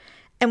it?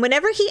 And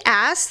whenever he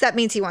asks, that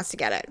means he wants to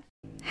get it.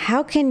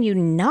 How can you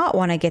not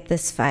want to get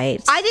this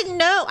fight? I didn't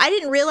know. I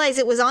didn't realize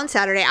it was on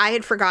Saturday. I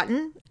had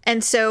forgotten.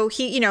 And so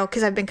he,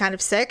 because I've been kind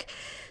of sick.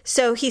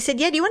 So he said,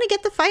 yeah, do you want to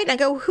get the fight? And I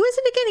go, who is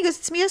it again? He goes,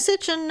 it's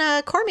Miocic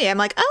and Cormier. I'm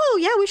like, oh,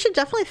 yeah, we should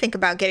definitely think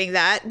about getting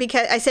that.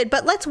 Because I said,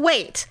 but let's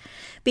wait.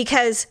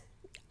 Because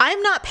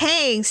I'm not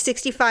paying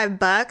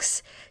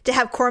 $65 to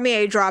have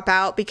Cormier drop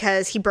out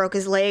because he broke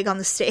his leg on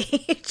the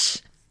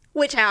stage,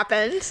 which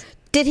happened.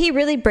 Did he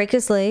really break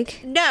his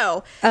leg?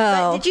 No. Oh.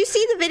 But did you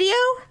see the video?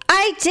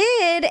 I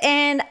did,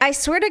 and I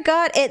swear to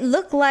God, it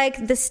looked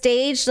like the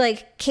stage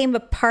came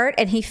apart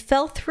and he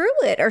fell through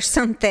it or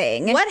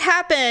something. What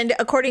happened,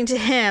 according to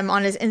him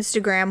on his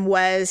Instagram,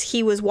 was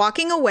he was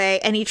walking away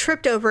and he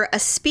tripped over a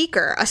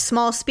speaker. A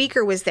small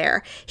speaker was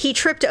there. He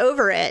tripped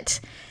over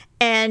it.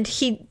 And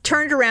he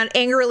turned around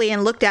angrily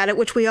and looked at it,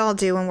 which we all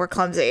do when we're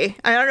clumsy.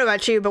 I don't know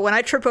about you, but when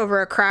I trip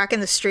over a crack in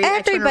the street, I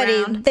turn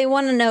around. They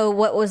want to know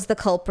what was the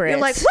culprit. You're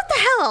like, what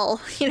the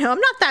hell? I'm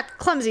not that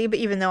clumsy, but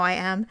even though I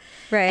am.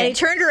 Right. And he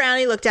turned around,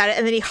 he looked at it,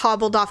 and then he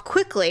hobbled off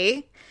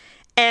quickly.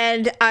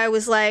 And I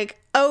was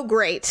like, oh,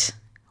 great.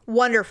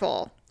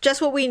 Wonderful.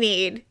 Just what we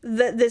need.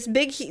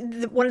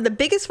 One of the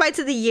biggest fights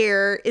of the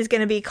year is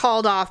going to be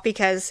called off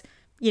because,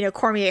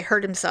 Cormier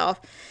hurt himself.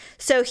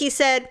 So he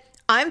said,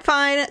 I'm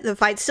fine. The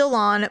fight's still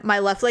on. My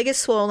left leg is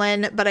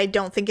swollen, but I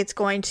don't think it's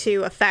going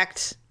to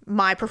affect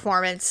my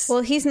performance.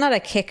 Well, he's not a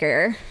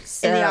kicker.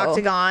 So. In the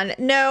octagon.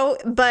 No,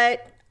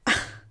 but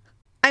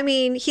I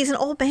mean, he's an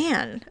old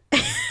man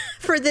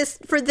for this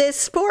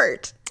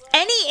sport.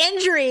 Any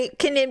injury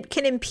can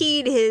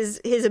impede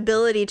his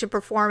ability to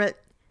perform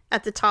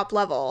at the top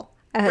level,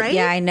 right?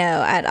 Yeah, I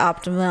know. At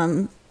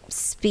optimum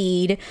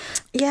speed.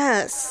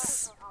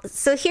 Yes.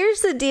 so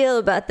here's the deal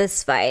about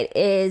this fight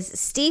is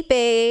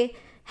Stipe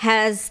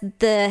has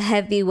the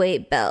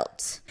heavyweight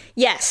belt.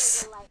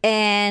 Yes.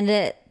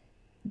 And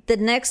the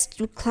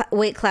next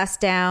weight class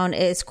down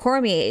is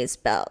Cormier's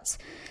belt.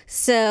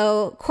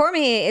 So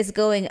Cormier is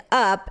going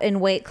up in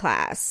weight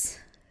class.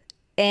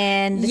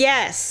 And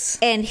yes.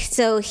 And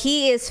so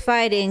he is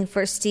fighting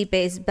for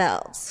Stipe's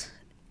belt.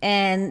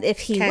 And if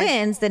he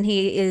wins, then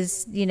he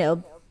is,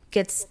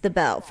 gets the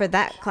belt for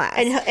that class.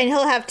 And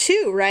he'll have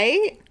 2,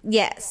 right?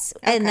 Yes.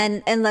 Okay. And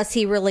then unless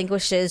he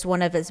relinquishes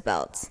one of his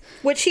belts.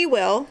 Which he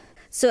will.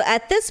 So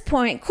at this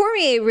point,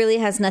 Cormier really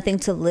has nothing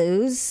to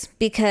lose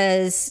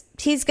because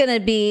he's going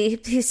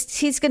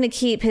to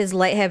keep his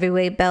light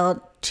heavyweight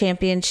belt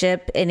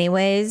championship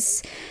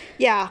anyways.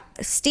 Yeah.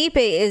 Stipe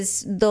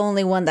is the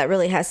only one that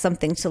really has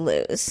something to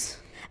lose.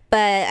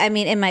 But I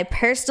mean, in my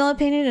personal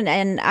opinion,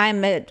 and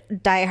I'm a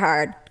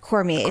diehard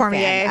Cormier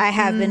fan. I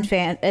have been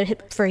fan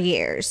for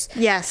years.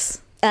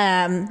 Yes.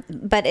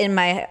 But in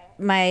my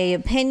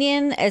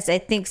opinion, is I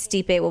think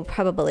Stipe will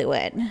probably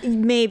win.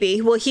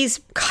 Maybe. Well, he's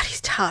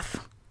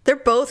tough. They're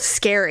both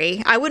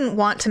scary. I wouldn't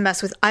want to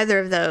mess with either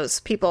of those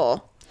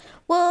people.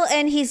 Well,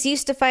 and he's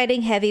used to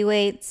fighting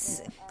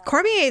heavyweights.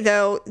 Cormier,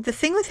 though, the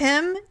thing with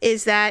him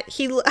is that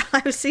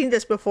I've seen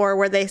this before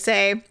where they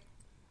say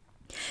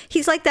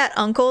he's like that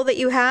uncle that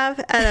you have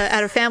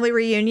at a family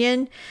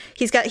reunion.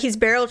 He's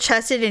barrel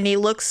chested and he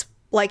looks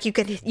like you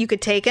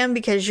could take him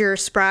because you're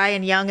spry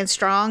and young and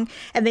strong.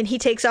 And then he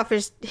takes off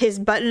his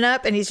button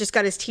up and he's just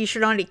got his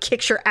t-shirt on. And he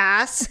kicks your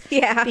ass.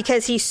 Yeah.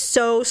 Because he's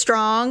so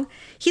strong.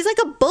 He's like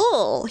a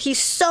bull. He's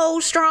so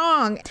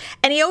strong.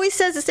 And he always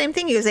says the same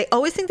thing. He goes, they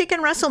always think they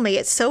can wrestle me.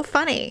 It's so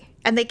funny.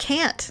 And they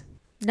can't.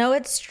 No,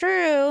 it's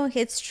true.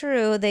 It's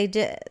true. They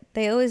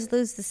always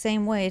lose the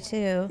same way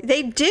too.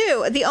 They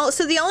do.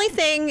 So the only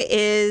thing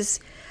is,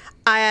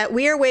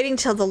 we are waiting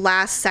till the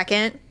last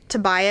second to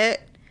buy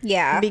it.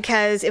 Yeah.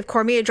 Because if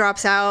Cormier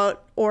drops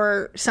out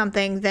or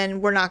something,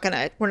 then we're not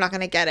gonna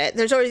get it.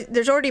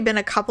 There's already been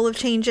a couple of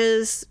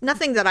changes.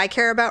 Nothing that I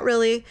care about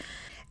really.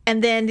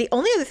 And then the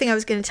only other thing I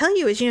was going to tell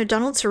you is,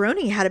 Donald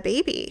Cerrone had a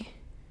baby.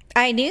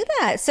 I knew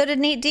that. So did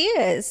Nate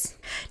Diaz.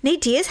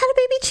 Nate Diaz had a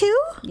baby too?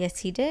 Yes,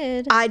 he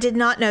did. I did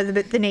not know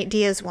the Nate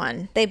Diaz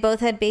one. They both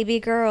had baby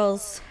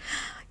girls.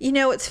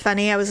 It's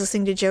funny. I was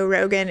listening to Joe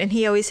Rogan and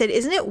he always said,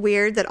 isn't it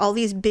weird that all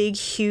these big,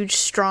 huge,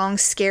 strong,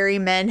 scary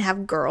men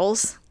have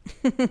girls?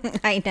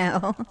 I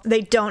know.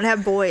 They don't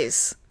have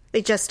boys.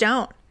 They just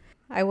don't.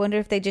 I wonder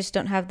if they just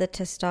don't have the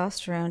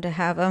testosterone to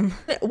have them.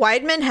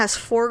 Weidman has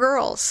 4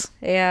 girls.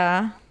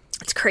 Yeah.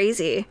 It's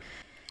crazy.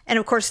 And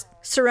of course,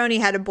 Cerrone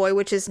had a boy,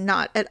 which is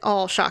not at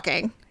all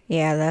shocking.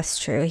 Yeah, that's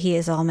true. He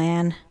is all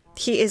man.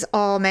 He is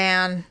all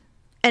man.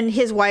 And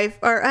his wife,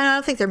 or I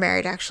don't think they're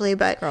married actually,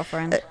 but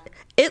girlfriend.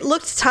 It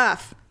looked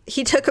tough.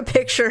 He took a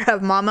picture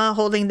of Mama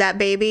holding that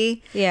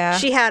baby. Yeah.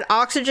 She had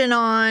oxygen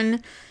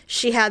on.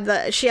 She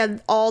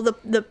had all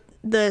the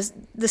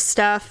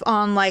stuff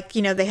on, like,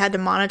 they had to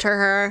monitor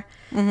her.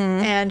 Mm-hmm.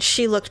 And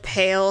she looked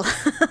pale.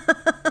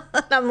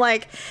 I'm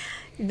like,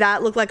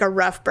 that looked like a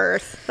rough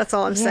birth. That's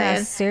all I'm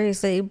saying.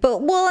 Seriously.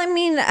 But, well, I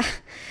mean,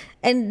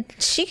 and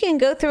she can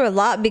go through a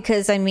lot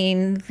because, I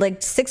mean,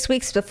 like 6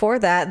 weeks before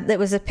that, there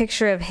was a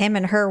picture of him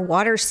and her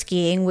water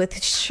skiing with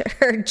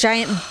her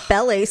giant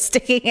belly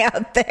sticking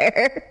out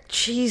there.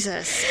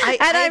 Jesus.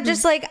 I'm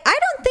just like, I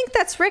don't think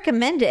that's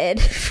recommended.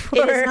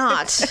 It is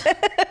not.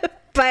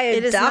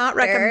 It is not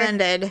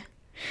recommended.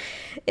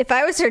 If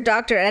I was her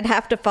doctor, I'd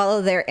have to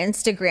follow their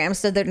Instagram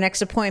so their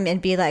next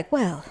appointment be like,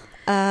 well...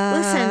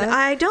 Listen,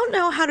 I don't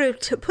know how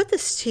to put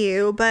this to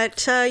you,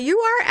 but you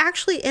are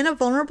actually in a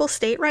vulnerable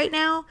state right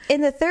now.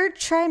 In the 3rd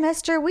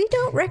trimester, we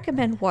don't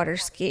recommend water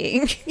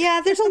skiing.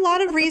 Yeah, there's a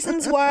lot of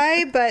reasons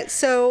why, but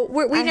so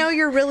we know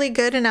you're really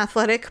good and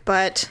athletic,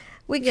 but...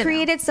 We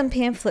created some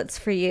pamphlets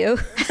for you.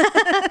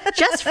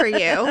 Just for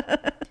you.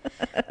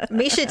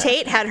 Misha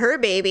Tate had her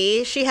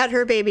baby. She had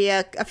her baby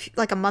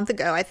like a month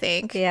ago, I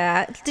think.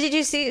 Yeah. Did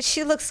you see?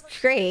 She looks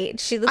great.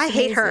 She looks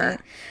amazing. hate her.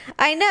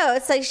 I know.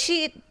 It's like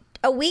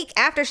a week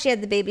after she had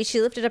the baby,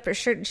 she lifted up her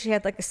shirt and she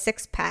had like a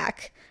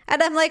 6-pack.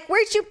 And I'm like,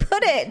 where'd you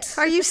put it?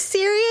 Are you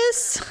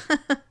serious? I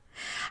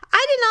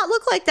did not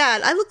look like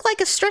that. I look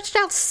like a stretched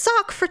out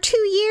sock for 2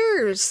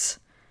 years.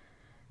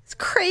 It's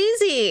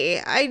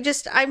crazy.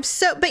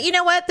 But you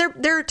know what?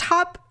 They're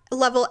top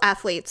level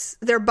athletes.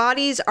 Their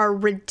bodies are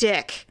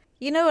ridic.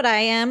 You know what I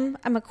am?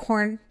 I'm a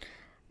corn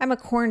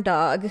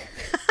dog.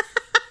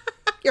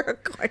 You're a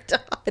corn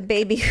dog.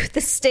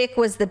 The stick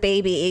was the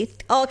baby.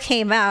 It all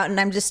came out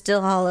and I'm just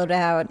still hollowed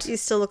out. You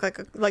still look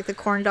like the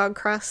corn dog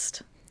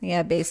crust.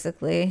 Yeah,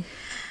 basically.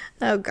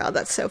 Oh God,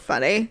 that's so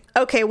funny.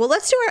 Okay, well,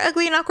 let's do our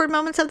ugly and awkward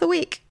moments of the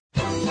week.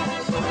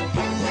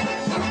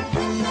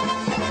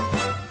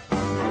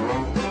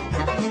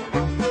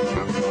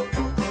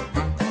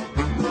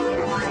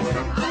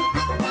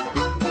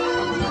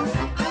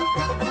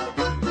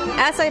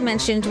 As I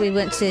mentioned, we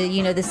went to,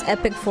 this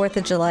epic 4th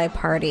of July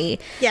party.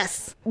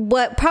 Yes.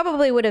 What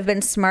probably would have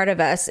been smart of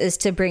us is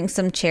to bring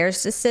some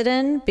chairs to sit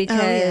in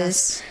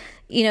because,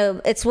 you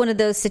know, it's one of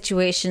those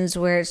situations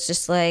where it's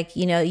just like,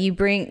 you know,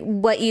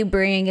 what you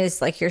bring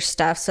is like your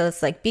stuff. So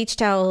it's like beach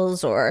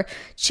towels or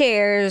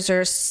chairs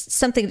or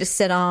something to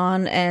sit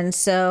on. And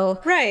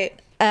so Right.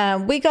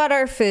 we got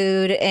our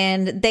food,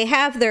 and they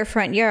have their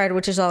front yard,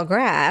 which is all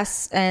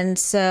grass. And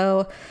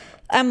so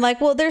I'm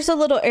like, well, there's a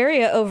little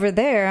area over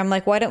there. I'm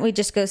like, why don't we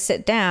just go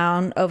sit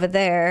down over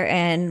there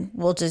and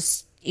we'll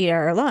just eat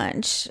our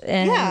lunch?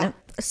 And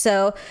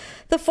so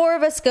the four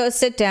of us go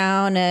sit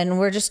down, and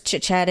we're just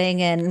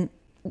chit-chatting, and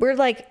we're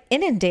like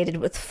inundated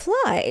with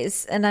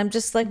flies. And I'm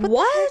just like,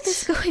 what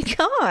is going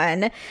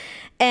on?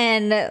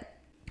 And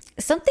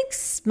something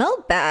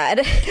smelled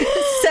bad.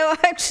 So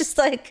I'm just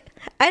like,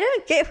 I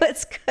don't get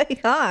what's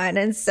going on.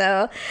 And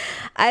so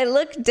I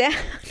look down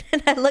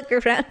and I look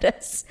around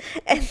us,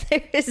 and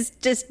there is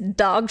just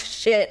dog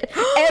shit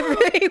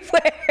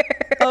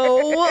everywhere.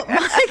 Oh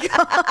my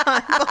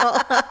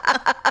God.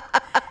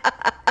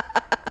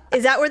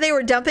 Is that where they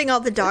were dumping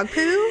all the dog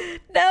poo?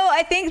 No,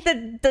 I think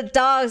the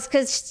dogs,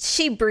 because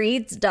she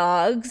breeds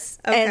dogs.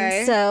 Okay.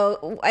 And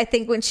so I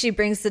think when she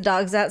brings the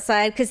dogs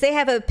outside, because they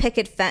have a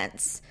picket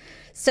fence,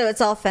 so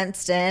it's all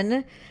fenced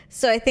in.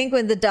 So I think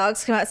when the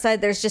dogs come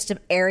outside, there's just an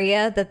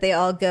area that they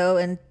all go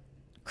and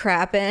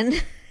crap in.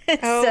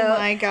 Oh So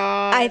my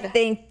God. I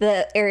think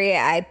the area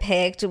I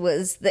picked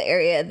was the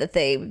area that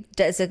they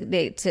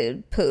designate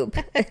to poop.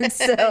 And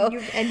so,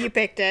 and you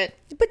picked it.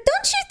 but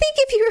don't you think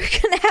if you were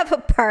going to have a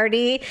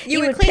party, you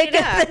would would clean pick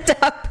it up the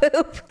dog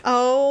poop?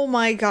 Oh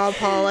my God,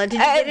 Paula. Did you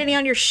get any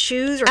on your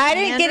shoes or I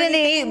didn't hand get or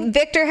any. anything?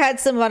 Victor had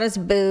some on his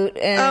boot,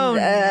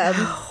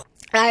 and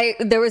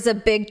there was a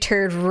big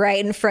turd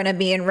right in front of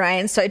me and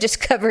Ryan, so I just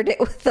covered it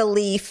with a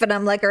leaf, and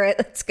I'm like, all right,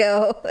 let's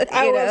go.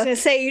 I You was know? going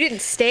to say, you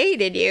didn't stay,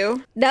 did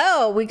you?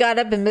 No, we got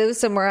up and moved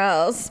somewhere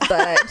else,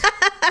 but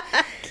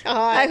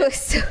I was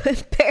so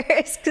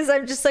embarrassed because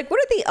I'm just like, what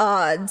are the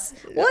odds?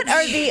 What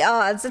are the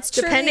odds? It's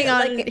Depending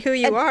truly on like who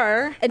you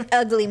are. an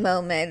ugly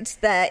moment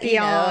that, you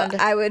know, Beyond.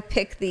 I would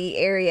pick the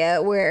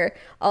area where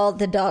all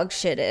the dog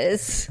shit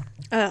is.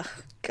 Oh,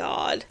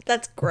 God.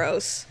 That's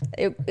gross.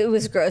 It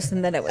was gross,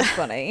 and then it was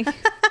funny.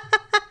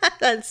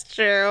 That's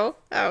true.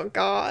 Oh,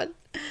 God.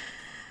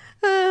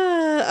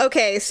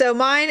 Okay, so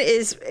mine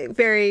is a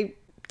very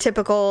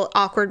typical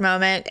awkward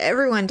moment.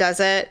 Everyone does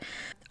it.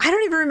 I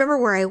don't even remember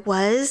where I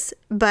was,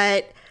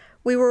 but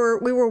we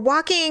were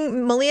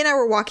walking, Malia and I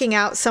were walking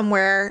out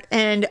somewhere,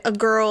 and a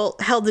girl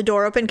held the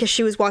door open because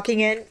she was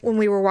walking in when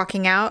we were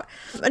walking out.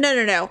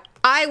 No.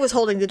 I was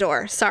holding the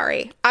door.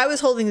 Sorry. I was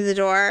holding the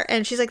door,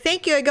 and she's like,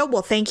 thank you. I go,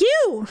 well, thank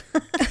you.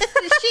 and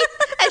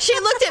she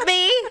looked at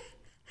me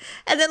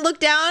and then looked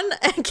down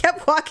and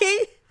kept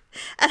walking.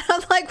 And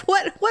I'm like,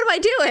 what am I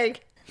doing?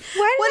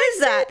 Why did I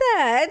say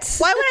that?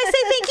 Why would I say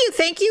thank you?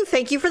 Thank you.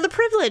 Thank you for the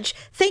privilege.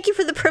 Thank you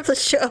for the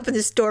privilege to open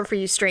this door for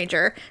you,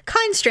 stranger.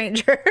 Kind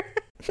stranger.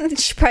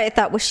 She probably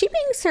thought, was she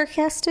being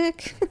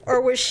sarcastic?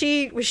 Or was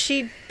she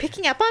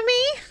picking up on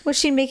me? Was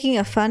she making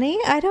a funny?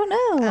 I don't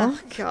know. Oh,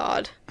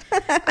 God.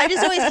 I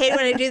just always hate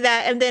when I do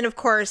that. And then, of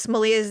course,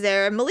 Malia's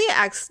there. And Malia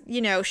acts,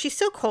 you know, she's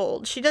so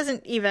cold. She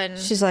doesn't even...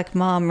 She's like,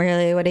 Mom,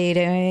 really? What are you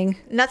doing?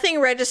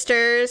 Nothing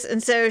registers.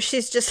 And so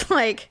she's just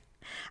like...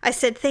 I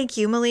said, thank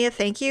you, Malia,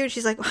 thank you. And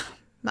she's like,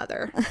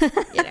 mother,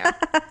 you know.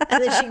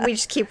 And then we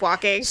just keep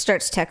walking.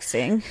 Starts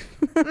texting.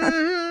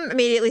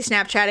 Immediately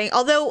Snapchatting.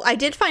 Although I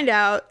did find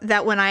out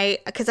that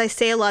because I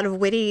say a lot of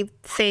witty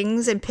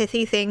things and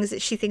pithy things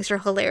that she thinks are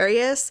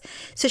hilarious.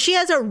 So she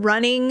has a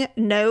running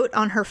note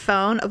on her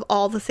phone of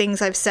all the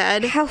things I've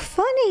said. How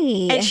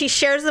funny. And she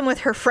shares them with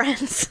her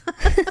friends.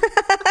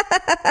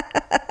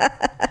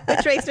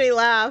 Which makes me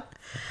laugh.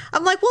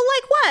 I'm like, well,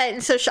 like what?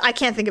 And so I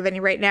can't think of any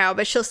right now,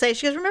 but she goes,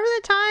 remember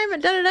that time?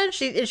 And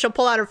da-da-da. And she'll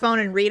pull out her phone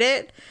and read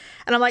it.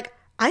 And I'm like,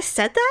 I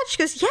said that? She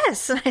goes,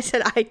 yes. And I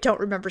said, I don't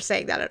remember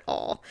saying that at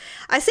all.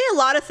 I say a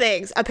lot of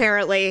things,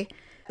 apparently,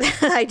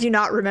 that I do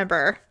not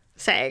remember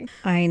saying.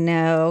 I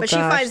know. But she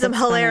finds them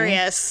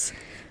hilarious.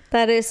 Funny.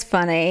 That is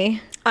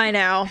funny. I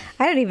know.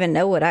 I don't even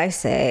know what I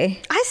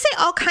say. I say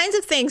all kinds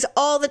of things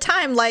all the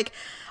time. Like,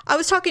 I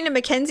was talking to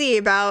Mackenzie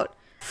about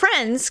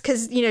friends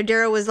because, you know,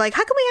 Dara was like,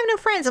 how come we have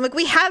no friends? I'm like,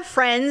 we have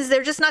friends.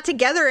 They're just not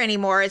together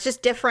anymore. It's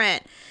just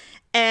different.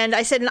 And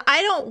I said,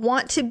 I don't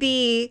want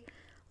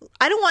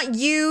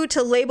you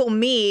to label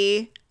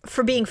me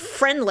for being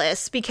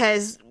friendless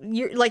because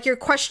you're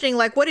questioning,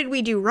 like, what did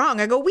we do wrong?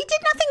 I go, we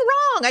did nothing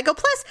wrong. I go,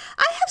 plus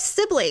I have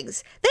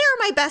siblings. They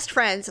are my best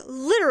friends.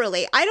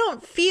 Literally. I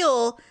don't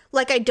feel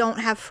like I don't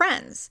have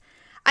friends.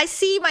 I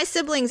see my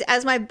siblings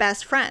as my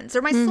best friends.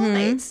 They're my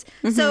soulmates.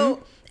 Mm-hmm.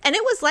 So, and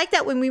it was like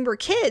that when we were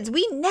kids.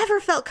 We never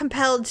felt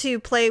compelled to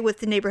play with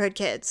the neighborhood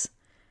kids.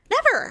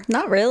 Never.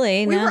 Not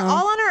really. We no. were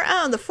all on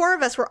our own. The four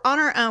of us were on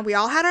our own. We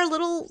all had our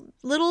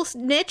little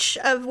niche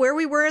of where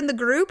we were in the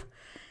group,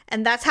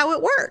 and that's how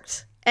it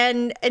worked.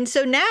 And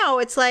so now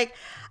it's like,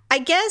 I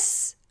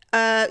guess,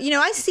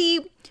 I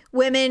see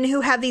women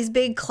who have these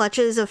big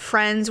clutches of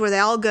friends where they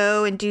all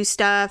go and do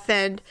stuff,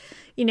 and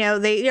they're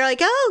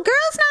like, oh,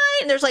 girls' night,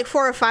 and there's like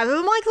 4 or 5 of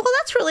them. I'm like, well,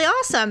 that's really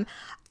awesome.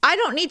 I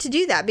don't need to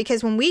do that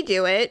because when we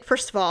do it,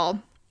 first of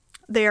all,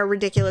 they are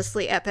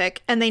ridiculously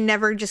epic, and they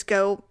never just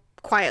go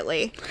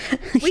quietly.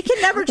 We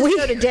can never just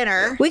go to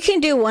dinner. We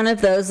can do one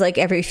of those like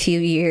every few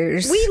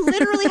years. We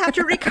literally have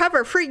to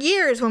recover for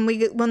years when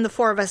the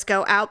four of us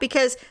go out,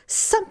 because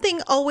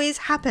something always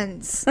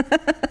happens.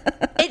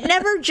 It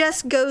never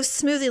just goes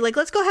smoothly. Like,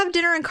 let's go have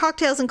dinner and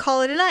cocktails and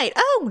call it a night.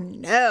 Oh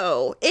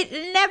no, it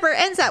never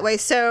ends that way.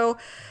 So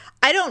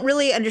I don't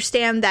really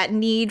understand that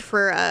need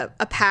for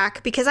a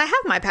pack, because I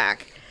have my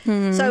pack.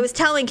 So I was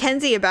telling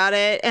Kenzie about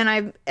it, and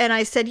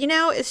I said,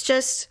 it's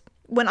just,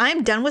 when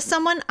I'm done with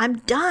someone, I'm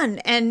done.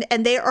 And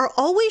they are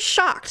always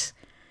shocked.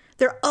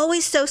 They're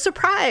always so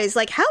surprised.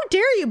 Like, how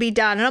dare you be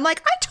done? And I'm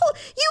like,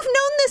 you've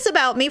known this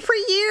about me for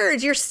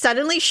years. You're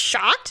suddenly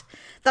shocked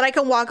that I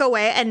can walk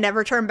away and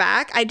never turn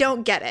back. I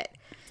don't get it.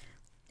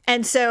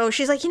 And so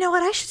she's like, you know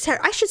what? I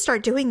should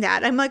start doing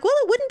that. I'm like, well,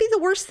 it wouldn't be the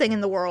worst thing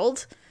in the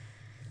world,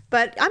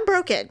 but I'm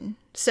broken.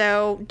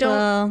 So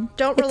don't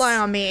rely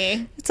on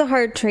me. It's a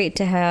hard trait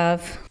to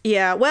have.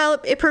 Yeah, well,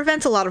 it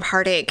prevents a lot of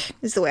heartache,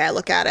 is the way I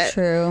look at it.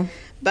 True.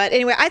 But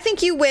anyway, I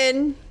think you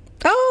win.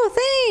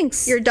 Oh,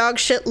 thanks. Your dog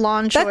shit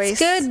lawn choice.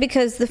 That's good,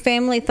 because the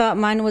family thought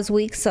mine was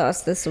weak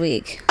sauce this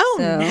week. Oh,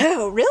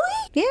 no, really?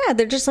 Yeah,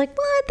 they're just like,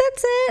 what?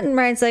 That's it? And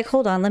Ryan's like,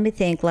 hold on, let me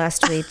think.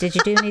 Last week, did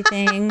you do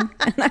anything?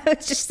 And I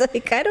was just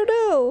like, I don't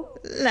know.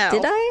 No.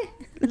 Did I?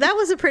 That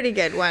was a pretty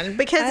good one,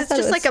 because it's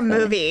just like a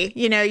movie.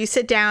 You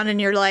sit down and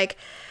you're like,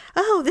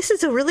 oh, this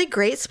is a really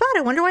great spot.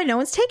 I wonder why no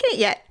one's taken it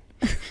yet.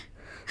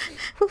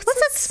 What's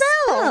that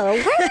smell? Why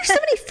are there so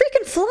many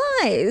freaking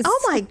flies?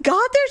 Oh my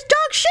God, there's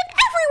dog shit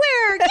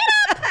everywhere. Get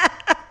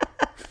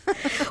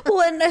up.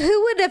 Well, and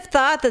who would have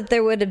thought that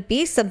there would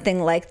be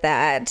something like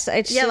that?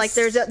 Like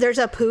there's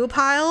a poo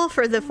pile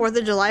for the 4th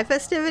of July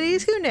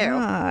festivities. Who knew?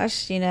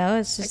 Gosh,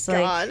 it's just my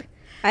like, God.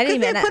 I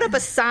didn't Could even they put up a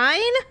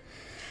sign?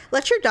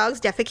 Let your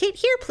dogs defecate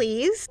here,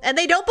 please. And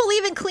they don't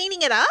believe in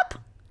cleaning it up?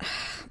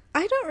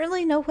 I don't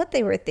really know what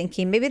they were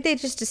thinking. Maybe they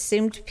just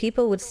assumed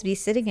people would be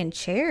sitting in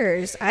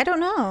chairs. I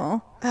don't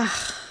know.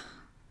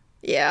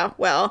 Yeah,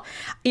 well,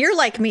 you're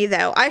like me,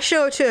 though. I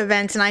show up to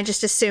events and I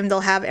just assume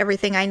they'll have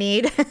everything I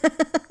need.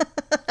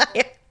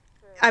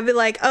 I'd be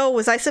like, oh,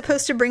 was I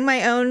supposed to bring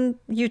my own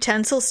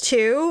utensils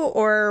too?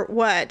 Or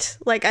what?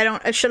 Like,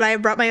 should I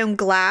have brought my own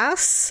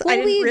glass? Well, I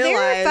didn't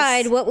realize.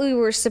 Verified what we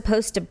were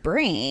supposed to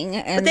bring.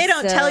 But they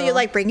don't tell you,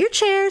 like, bring your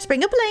chairs,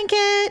 bring a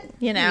blanket,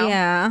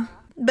 Yeah.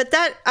 But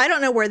I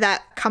don't know where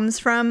that comes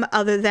from,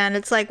 other than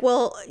it's like,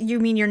 well, you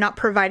mean you're not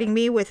providing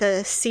me with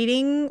a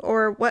seating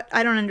or what?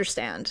 I don't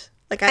understand.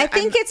 Like, I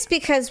think it's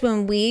because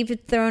when we've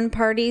thrown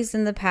parties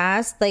in the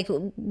past, like,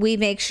 we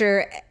make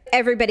sure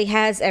everybody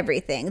has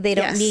everything. They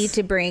don't need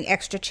to bring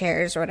extra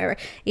chairs or whatever.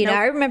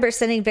 I remember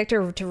sending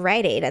Victor to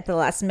Rite Aid at the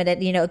last minute,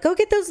 go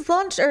get those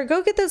lunch or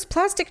go get those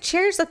plastic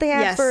chairs that they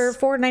have for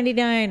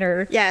 $4.99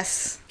 or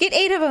get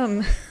 8 of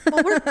them.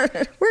 Well,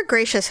 we're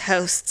gracious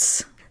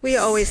hosts. We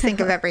always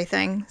think of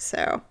everything,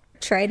 so.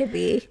 Try to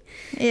be.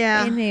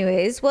 Yeah.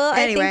 Anyways, well,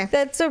 I think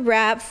that's a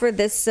wrap for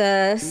this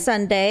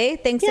Sunday.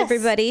 Thanks,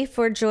 everybody,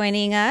 for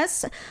joining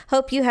us.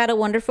 Hope you had a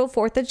wonderful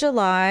 4th of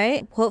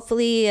July.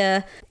 Hopefully,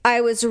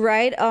 I was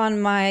right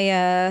on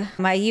my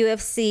my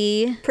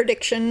UFC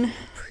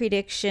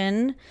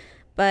prediction.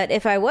 But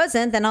if I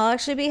wasn't, then I'll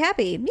actually be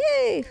happy.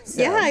 Yay!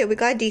 So. Yeah, we're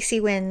glad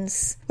DC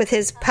wins with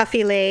his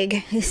puffy leg.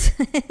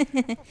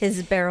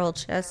 His barrel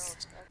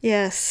chest.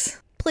 Yes.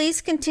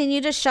 Please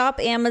continue to shop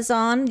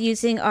Amazon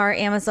using our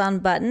Amazon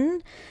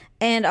button.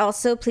 And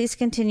also, please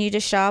continue to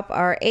shop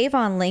our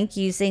Avon link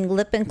using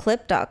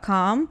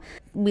lipandclip.com.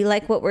 We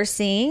like what we're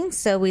seeing,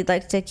 so we'd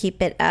like to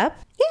keep it up.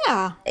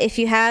 Yeah. If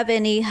you have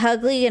any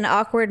ugly and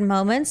awkward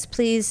moments,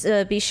 please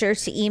be sure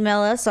to email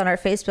us on our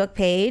Facebook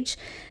page.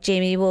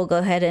 Jamie will go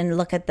ahead and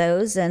look at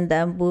those, and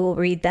we will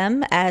read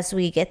them as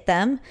we get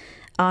them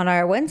on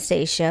our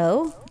Wednesday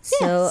show. Yes.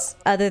 So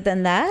other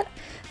than that,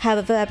 have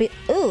a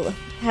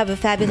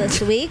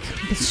fabulous week.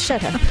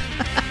 Shut up.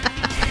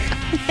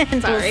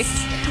 Sorry.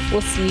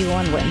 We'll see you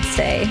on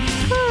Wednesday.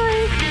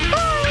 Bye.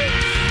 Bye.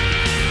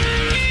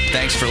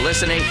 Thanks for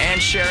listening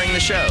and sharing the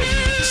show.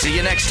 See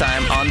you next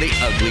time on The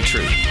Ugly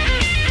Truth.